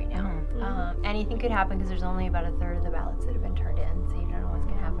poll right now. Anything could happen because there's only about a third of the ballots that have been turned in, so you don't know what's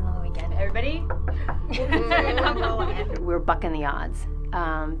going to happen on the weekend. Everybody, we're bucking the odds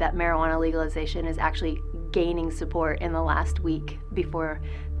that marijuana legalization is actually gaining support in the last week before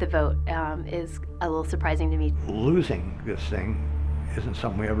the vote is a little surprising to me. Losing this thing isn't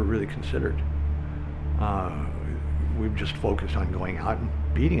something we ever really considered. We've just focused on going out and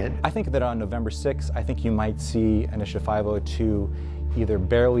beating it. I think that on November 6th, I think you might see Initiative 502 either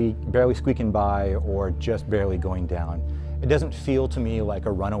barely squeaking by or just barely going down. It doesn't feel to me like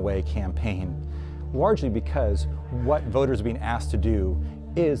a runaway campaign, largely because what voters are being asked to do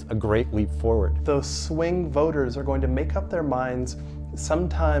is a great leap forward. Those swing voters are going to make up their minds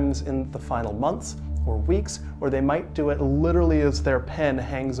sometimes in the final months or weeks, or they might do it literally as their pen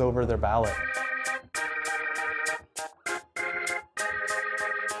hangs over their ballot.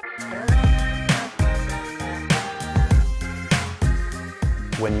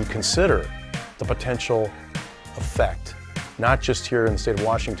 When you consider the potential effect, not just here in the state of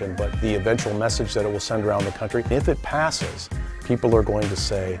Washington, but the eventual message that it will send around the country, if it passes, people are going to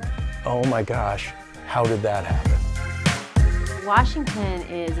say, oh my gosh, how did that happen? Washington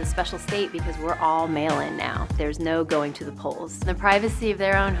is a special state because we're all mail-in now. There's no going to the polls. In the privacy of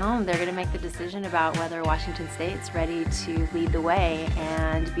their own home, they're going to make the decision about whether Washington State's ready to lead the way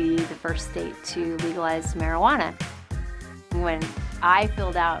and be the first state to legalize marijuana. When I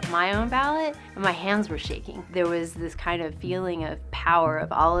filled out my own ballot, my hands were shaking. There was this kind of feeling of power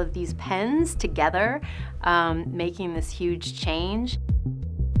of all of these pens together, making this huge change.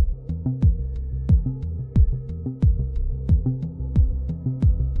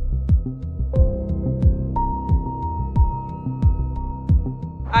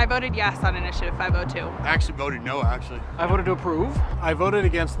 I voted yes on Initiative 502. I actually voted no, actually. I voted to approve. I voted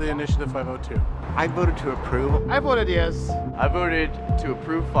against the Initiative 502. I voted to approve. I voted yes. I voted to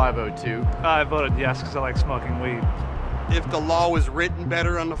approve 502. I voted yes because I like smoking weed. If the law was written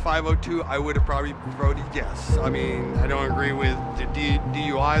better on the 502, I would have probably voted yes. I mean, I don't agree with the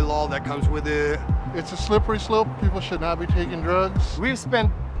DUI law that comes with it. It's a slippery slope. People should not be taking drugs. We've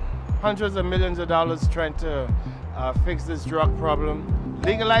spent hundreds of millions of dollars trying to fix this drug problem.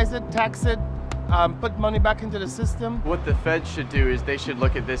 Legalize it, tax it, put money back into the system. What the feds should do is they should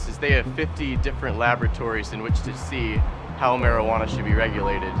look at this as they have 50 different laboratories in which to see how marijuana should be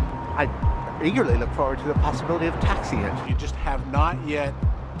regulated. I eagerly look forward to the possibility of taxing it. You just have not yet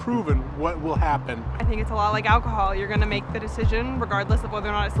proven what will happen. I think it's a lot like alcohol. You're going to make the decision regardless of whether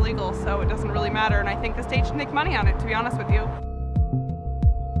or not it's legal, so it doesn't really matter. And I think the state should make money on it, to be honest with you.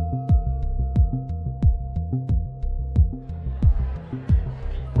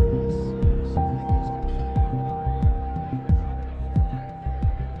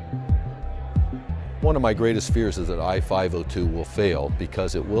 One of my greatest fears is that I-502 will fail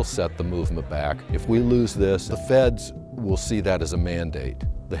because it will set the movement back. If we lose this, the feds will see that as a mandate.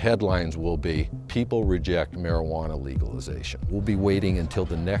 The headlines will be, people reject marijuana legalization. We'll be waiting until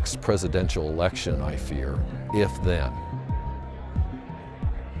the next presidential election, I fear, if then.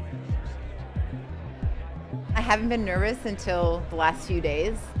 I haven't been nervous until the last few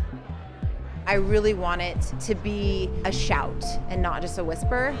days. I really want it to be a shout and not just a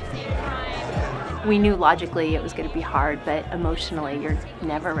whisper. We knew logically it was going to be hard, but emotionally you're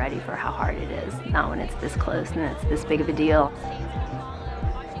never ready for how hard it is, not when it's this close and it's this big of a deal.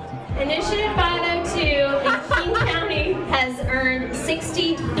 Initiative 502 in King County has earned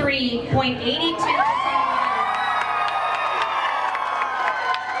 63.82%.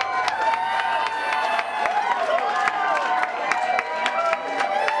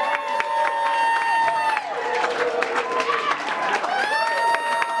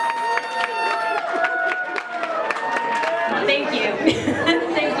 Thank you.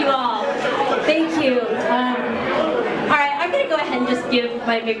 Thank you all. Thank you. All right, I'm going to go ahead and just give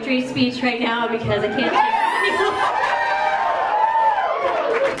my victory speech right now because I can't take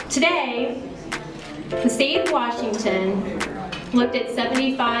it. Today, the state of Washington looked at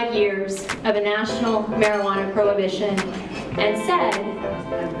 75 years of a national marijuana prohibition and said,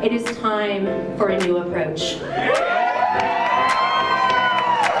 it is time for a new approach.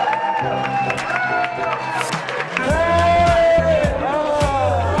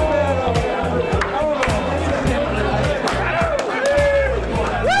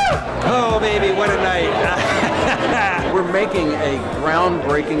 Oh, baby, what a night. making a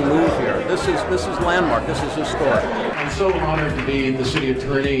groundbreaking move here. This is landmark. This is historic. I'm so honored to be the city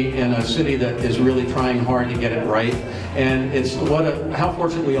attorney in a city that is really trying hard to get it right. And it's how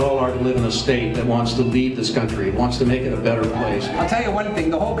fortunate we all are to live in a state that wants to lead this country, wants to make it a better place. I'll tell you one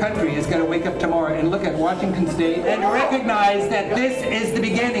thing, the whole country is going to wake up tomorrow and look at Washington State and recognize that this is the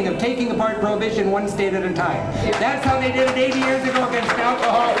beginning of taking apart prohibition one state at a time. That's how they did it 80 years ago against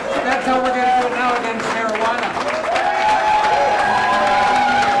alcohol. That's how we're going to do it now against marijuana.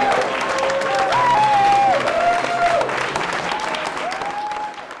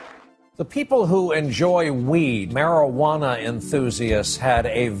 The people who enjoy weed, marijuana enthusiasts, had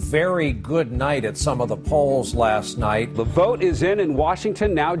a very good night at some of the polls last night. The vote is in, and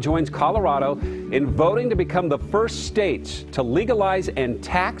Washington now joins Colorado in voting to become the first states to legalize and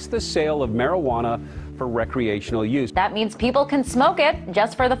tax the sale of marijuana for recreational use. That means people can smoke it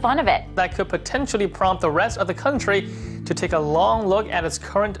just for the fun of it. That could potentially prompt the rest of the country to take a long look at its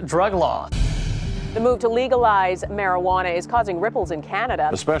current drug law. The move to legalize marijuana is causing ripples in Canada.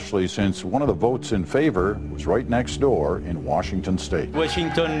 Especially since one of the votes in favor was right next door in Washington State.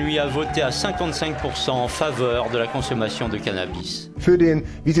 Washington, lui, a voté à 55% en faveur de la consommation de cannabis. Für den,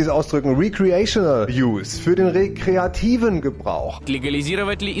 wie Sie es ausdrücken, recreational use, für den rekreativen Gebrauch.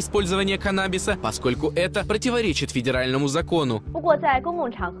 Легализировать ли использование каннабиса, поскольку это противоречит федеральному закону? 不过在公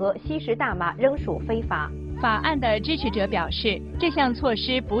共场合吸食大麻仍属非法。法案的支持者表示，这项措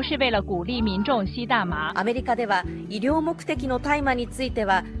施不是为了鼓励民众吸大麻。アメリカでは医療目的の大麻について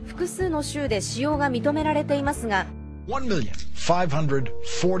は複数の州で使用が認められていますが。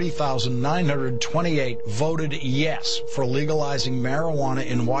1,540,928 voted yes for legalizing marijuana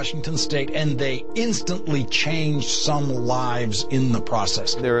in Washington state, and they instantly changed some lives in the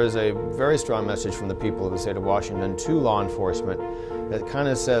process. There is a very strong message from the people of the state of Washington to law enforcement that kind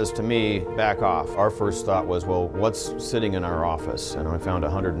of says to me, back off. Our first thought was, well, what's sitting in our office? And I found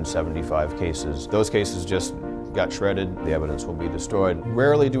 175 cases. Those cases just got shredded, the evidence will be destroyed.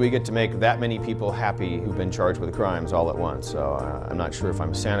 Rarely do we get to make that many people happy who've been charged with crimes all at once. So I'm not sure if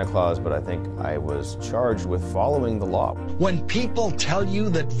I'm Santa Claus, but I think I was charged with following the law. When people tell you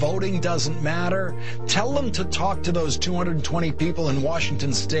that voting doesn't matter, tell them to talk to those 220 people in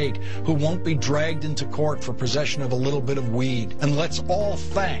Washington state who won't be dragged into court for possession of a little bit of weed. And let's all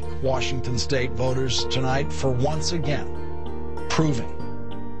thank Washington state voters tonight for once again proving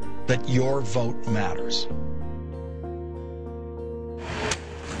that your vote matters.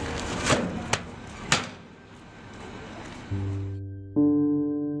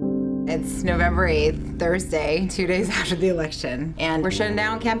 It's November 8th, Thursday, 2 days after the election, and we're shutting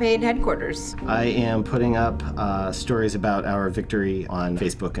down campaign headquarters. I am putting up stories about our victory on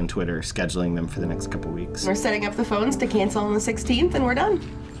Facebook and Twitter, scheduling them for the next couple weeks. We're setting up the phones to cancel on the 16th, and we're done.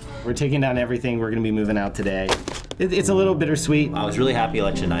 We're taking down everything. We're going to be moving out today. It's a little bittersweet. I was really happy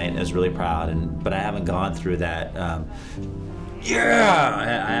election night. I was really proud, but I haven't gone through that. I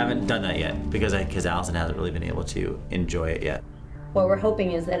haven't done that yet because Allison hasn't really been able to enjoy it yet. What we're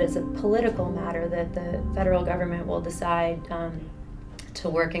hoping is that it's a political matter that the federal government will decide to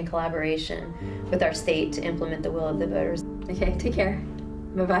work in collaboration with our state to implement the will of the voters. Okay, take care.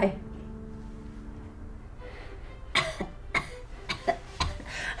 Bye-bye.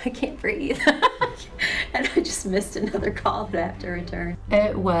 I can't breathe. And I just missed another call that I have to return.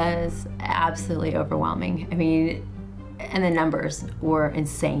 It was absolutely overwhelming. I mean, and the numbers were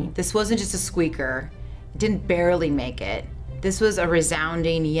insane. This wasn't just a squeaker. It didn't barely make it. This was a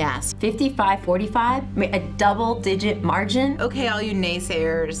resounding yes. 55-45, I mean, a double-digit margin. Okay, all you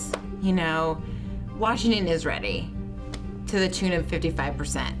naysayers, you know, Washington is ready to the tune of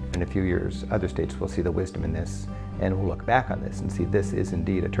 55%. In a few years, other states will see the wisdom in this and will look back on this and see this is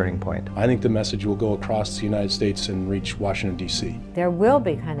indeed a turning point. I think the message will go across the United States and reach Washington, D.C. There will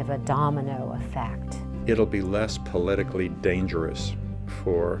be kind of a domino effect. It'll be less politically dangerous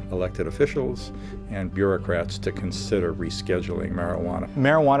for elected officials and bureaucrats to consider rescheduling marijuana.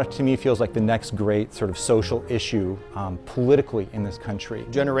 Marijuana to me feels like the next great sort of social issue politically in this country.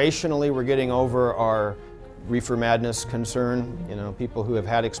 Generationally, we're getting over our reefer madness concern. You know, people who have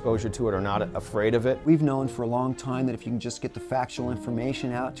had exposure to it are not afraid of it. We've known for a long time that if you can just get the factual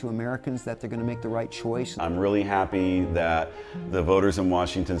information out to Americans that they're going to make the right choice. I'm really happy that the voters in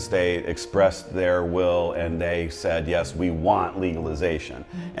Washington state expressed their will and they said, yes, we want legalization.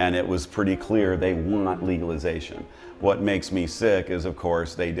 And it was pretty clear they want legalization. What makes me sick is, of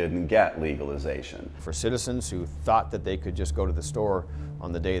course, they didn't get legalization. For citizens who thought that they could just go to the store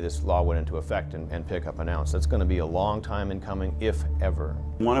on the day this law went into effect and pick up an ounce, else. It's going to be a long time in coming, if ever.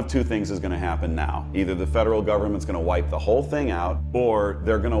 One of two things is going to happen now. Either the federal government's going to wipe the whole thing out, or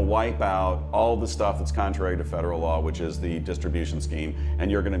they're going to wipe out all the stuff that's contrary to federal law, which is the distribution scheme,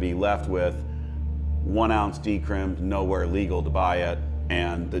 and you're going to be left with 1 ounce decrimmed, nowhere legal to buy it,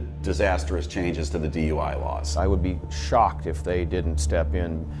 and the disastrous changes to the DUI laws. I would be shocked if they didn't step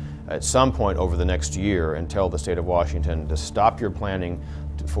in at some point over the next year and tell the state of Washington to stop your planning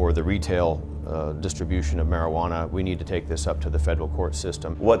for the retail distribution of marijuana. We need to take this up to the federal court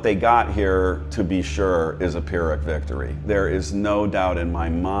system. What they got here, to be sure, is a Pyrrhic victory. There is no doubt in my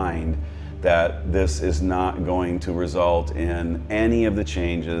mind that this is not going to result in any of the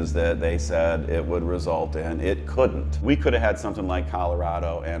changes that they said it would result in. It couldn't. We could have had something like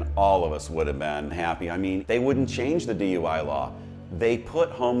Colorado and all of us would have been happy. I mean, they wouldn't change the DUI law. They put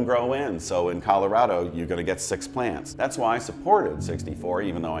home grow in. So in Colorado, you're going to get 6 plants. That's why I supported 64,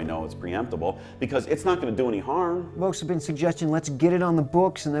 even though I know it's preemptible, because it's not going to do any harm. Folks have been suggesting let's get it on the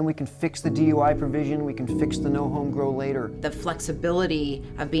books and then we can fix the DUI provision, we can fix the no home grow later. The flexibility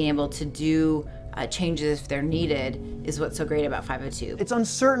of being able to do changes if they're needed is what's so great about 502. It's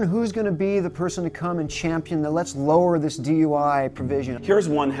uncertain who's going to be the person to come and champion the let's lower this DUI provision. Here's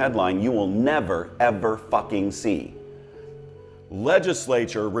one headline you will never, ever fucking see.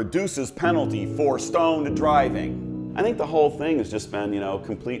 Legislature reduces penalty for stoned driving. I think the whole thing has just been,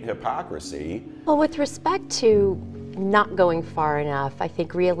 complete hypocrisy. Well, with respect to not going far enough, I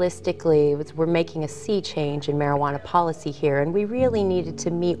think realistically we're making a sea change in marijuana policy here, and we really needed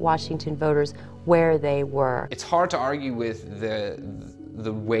to meet Washington voters where they were. It's hard to argue with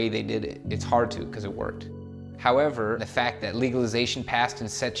the way they did it. It's hard to, because it worked. However, the fact that legalization passed in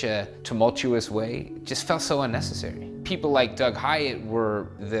such a tumultuous way just felt so unnecessary. People like Doug Hyatt were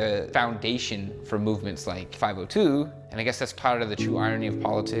the foundation for movements like 502, and I guess that's part of the true irony of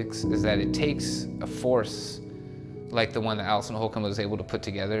politics, is that it takes a force like the one that Allison Holcomb was able to put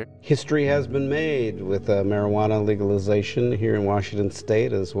together. History has been made with marijuana legalization here in Washington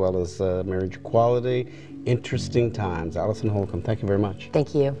State, as well as marriage equality. Interesting times. Allison Holcomb, thank you very much.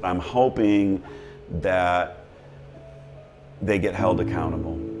 Thank you. I'm hoping that they get held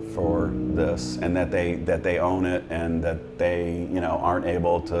accountable for this, and that they own it, and that they aren't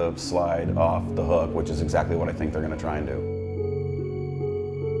able to slide off the hook, which is exactly what I think they're going to try and do.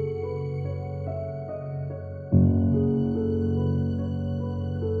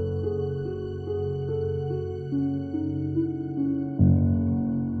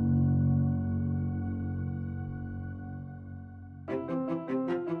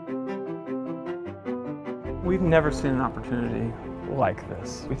 We've never seen an opportunity like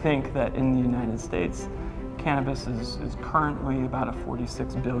this. We think that in the United States, cannabis is currently about a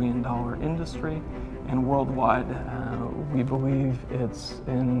 $46 billion industry, and worldwide, we believe it's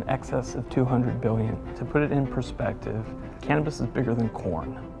in excess of $200 billion. To put it in perspective, cannabis is bigger than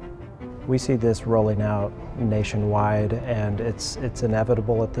corn. We see this rolling out nationwide, and it's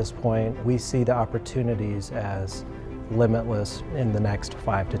inevitable at this point. We see the opportunities as limitless in the next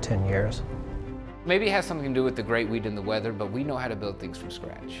 5 to 10 years. Maybe it has something to do with the great weed and the weather, but we know how to build things from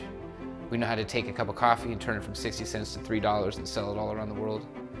scratch. We know how to take a cup of coffee and turn it from 60 cents to $3 and sell it all around the world.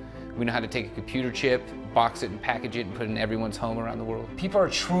 We know how to take a computer chip, box it and package it and put it in everyone's home around the world. People are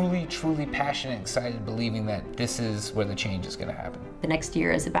truly, truly passionate and excited, believing that this is where the change is going to happen. The next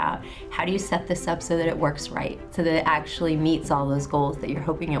year is about how do you set this up so that it works right, so that it actually meets all those goals that you're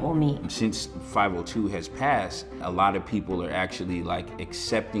hoping it will meet. Since 502 has passed, a lot of people are actually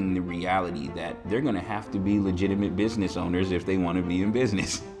accepting the reality that they're going to have to be legitimate business owners if they want to be in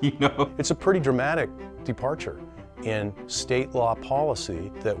business, It's a pretty dramatic departure in state law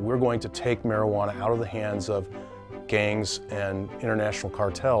policy that we're going to take marijuana out of the hands of gangs and international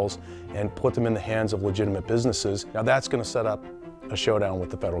cartels and put them in the hands of legitimate businesses. Now that's going to set up a showdown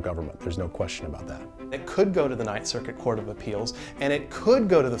with the federal government. There's no question about that. It could go to the Ninth Circuit Court of Appeals, and it could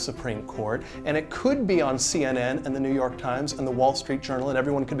go to the Supreme Court, and it could be on CNN and the New York Times and the Wall Street Journal, and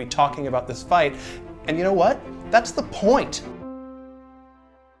everyone could be talking about this fight. And you know what? That's the point.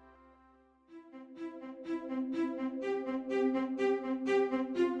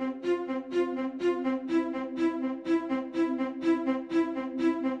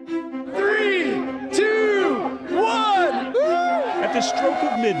 At the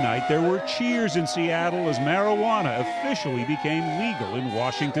stroke of midnight, there were cheers in Seattle as marijuana officially became legal in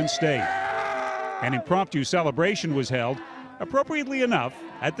Washington State. An impromptu celebration was held, appropriately enough,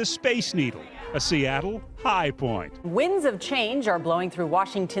 at the Space Needle, a Seattle high point. Winds of change are blowing through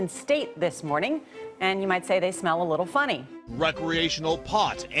Washington State this morning, and you might say they smell a little funny. Recreational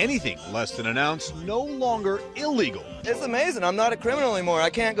pot, anything less than an ounce, no longer illegal. It's amazing. I'm not a criminal anymore. I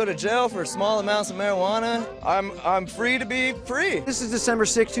can't go to jail for small amounts of marijuana. I'm free to be free. This is December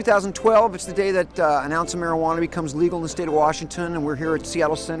 6, 2012. It's the day that an ounce of marijuana becomes legal in the state of Washington, and we're here at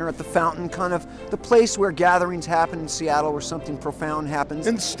Seattle Center at the Fountain, kind of the place where gatherings happen in Seattle, where something profound happens.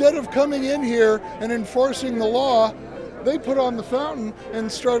 Instead of coming in here and enforcing the law, they put on the Fountain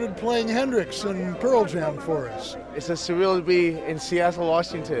and started playing Hendrix and Pearl Jam for us. It's a surreal to be in Seattle,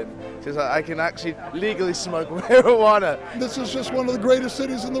 Washington, because I can actually legally smoke marijuana. This is just one of the greatest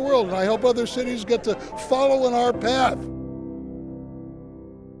cities in the world, and I hope other cities get to follow in our path.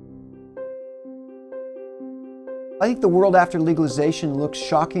 I think the world after legalization looks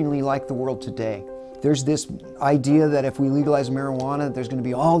shockingly like the world today. There's this idea that if we legalize marijuana, there's going to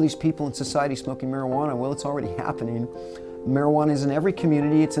be all these people in society smoking marijuana. Well, it's already happening. Marijuana is in every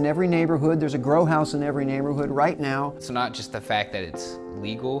community, it's in every neighborhood. There's a grow house in every neighborhood right now. It's not just the fact that it's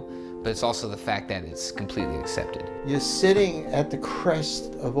legal, but it's also the fact that it's completely accepted. You're sitting at the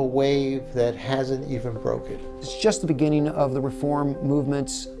crest of a wave that hasn't even broken. It's just the beginning of the reform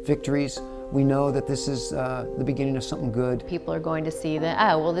movement's victories. We know that this is the beginning of something good. People are going to see that,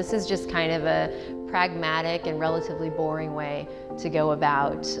 oh, well, this is just kind of a pragmatic and relatively boring way to go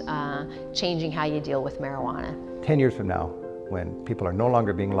about changing how you deal with marijuana. 10 years from now, when people are no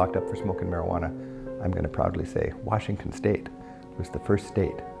longer being locked up for smoking marijuana, I'm going to proudly say Washington State was the first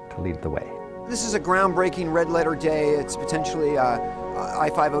state to lead the way. This is a groundbreaking red letter day. It's potentially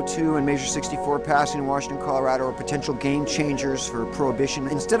I-502 and Measure 64 passing in Washington, Colorado are potential game changers for prohibition.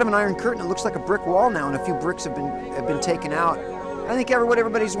 Instead of an iron curtain, it looks like a brick wall now, and a few bricks have been taken out. I think what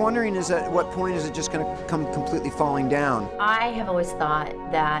everybody's wondering is at what point is it just going to come completely falling down? I have always thought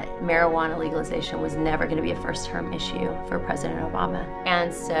that marijuana legalization was never going to be a first-term issue for President Obama.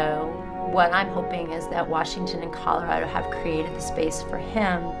 And so what I'm hoping is that Washington and Colorado have created the space for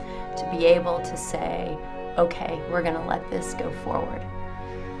him to be able to say, okay, we're going to let this go forward.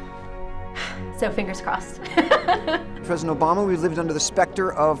 So fingers crossed. President Obama, we've lived under the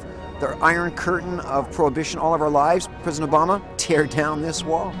specter of the iron curtain of prohibition all of our lives. President Obama, tear down this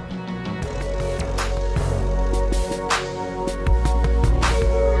wall.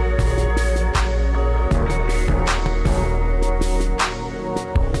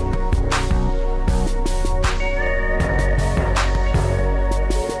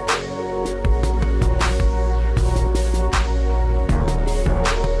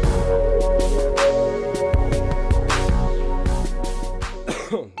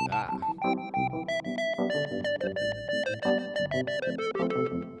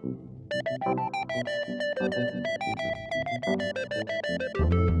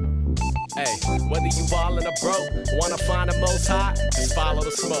 Hey, whether you ballin' or broke, wanna find the most hot, just follow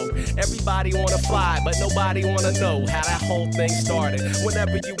the smoke. Everybody wanna fly, but nobody wanna know how that whole thing started.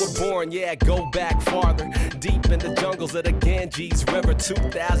 Whenever you were born, yeah, go back farther. Deep in the jungles of the Ganges River,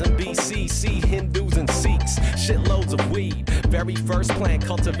 2000 BC, see Hindus and Sikhs, shitloads of weed. Very first plant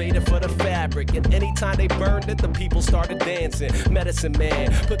cultivated for the fabric, and anytime they burned it, the people started dancing. Medicine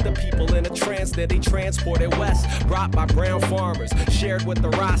man put the people in a trance, then they transported west, brought by brown farmers, shared with the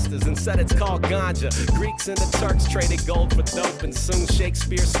Rastas, and said it's called ganja. Greeks and the Turks traded gold for dope, and soon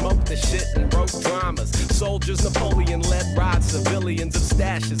Shakespeare smoked the shit and wrote dramas. Soldiers, Napoleon led robbed civilians of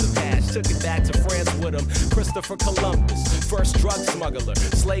stashes of hash, took it back to France with him. Christopher Columbus, first drug smuggler.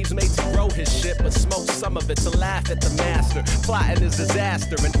 Slaves made to grow his shit, but smoked some of it to laugh at the master. Plotting his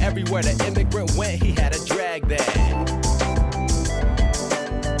disaster, and everywhere the immigrant went, he had a drag that.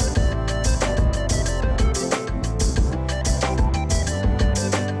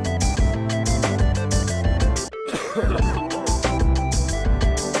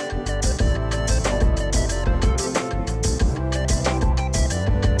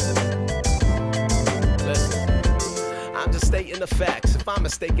 The facts. If I'm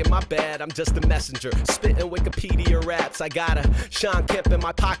mistaken, my bad, I'm just a messenger. Spitting Wikipedia raps. I got a Sean Kemp in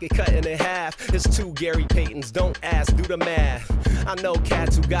my pocket, cutting in half. It's two Gary Paytons, don't ask, do the math. I know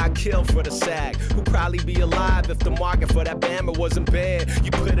cats who got killed for the sack, who probably be alive if the market for that Bama wasn't banned.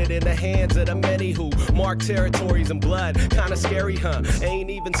 You put it in the hands of the many who mark territories in blood. Kinda scary, huh? Ain't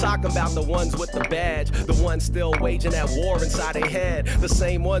even talking about the ones with the badge, the ones still waging that war inside their head. The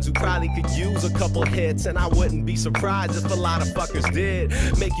same ones who probably could use a couple hits, and I wouldn't be surprised if a lot of fuckers did.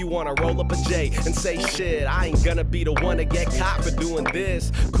 Make you wanna roll up a J and say, shit, I ain't gonna be the one to get caught for doing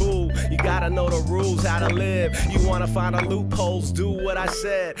this. Cool, you gotta know the rules, how to live. You wanna find a loopholes, do what I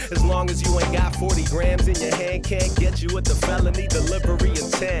said. As long as you ain't got 40 grams in your hand, can't get you with the felony delivery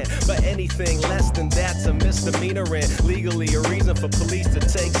intent. But anything less than that's a misdemeanor and legally a reason for police to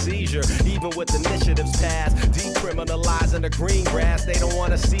take seizure. Even with initiatives passed, decriminalizing the green grass, they don't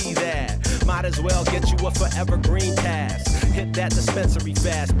wanna see that. Might as well get you a forever green pass. Hit that dispensary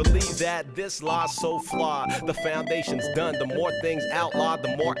fast. Believe that this law's so flawed. The foundation's done. The more things outlawed,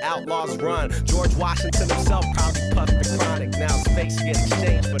 the more outlaws run. George Washington himself probably puffed the chronic. Now his face gets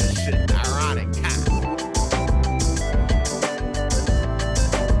exchanged for the shit. Ironic.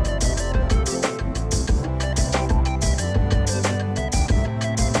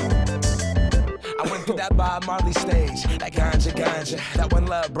 That Bob Marley stage, that ganja, that one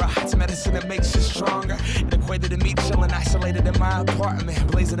love, bro. It's medicine that makes you stronger. It equated to me chilling isolated in my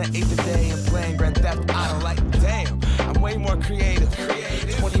apartment, blazing an eighth a day and playing Grand Theft Auto. Like, damn, I'm way more creative.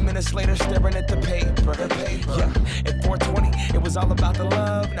 20 minutes later, staring at the paper. Yeah, at 4:20, it was all about the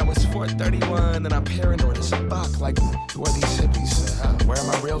love. Now it's 4:31, and I'm paranoid as fuck. Like, who are these hippies? Where are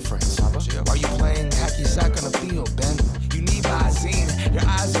my real friends? Are you playing hacky sack on the field, Ben? You need Visine, your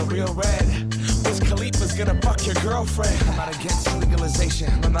eyes are real red. Wiz Khalifa's gonna fuck your girlfriend. I'm not against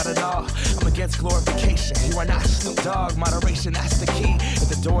legalization, I'm not at all. I'm against glorification. You are not Snoop Dogg, moderation, that's the key. If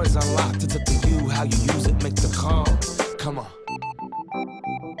the door is unlocked, it's up to you. How you use it, make the call. Come on.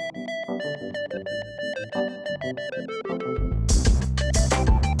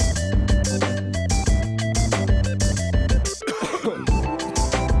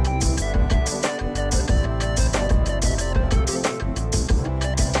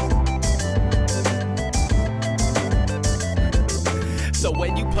 So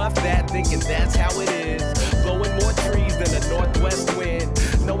when you puff that, thinking that's how it is, blowing more trees than a northwest wind,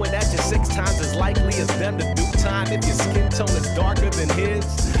 knowing that you're 6 times as likely as them to do time if your skin tone is darker than his.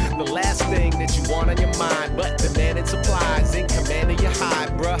 The last thing that you want on your mind, but demanding supplies in command of your high,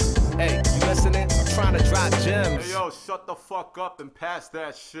 bruh. Hey, you listening? I'm trying to drop gems. Hey yo, shut the fuck up and pass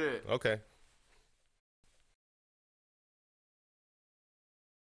that shit. Okay.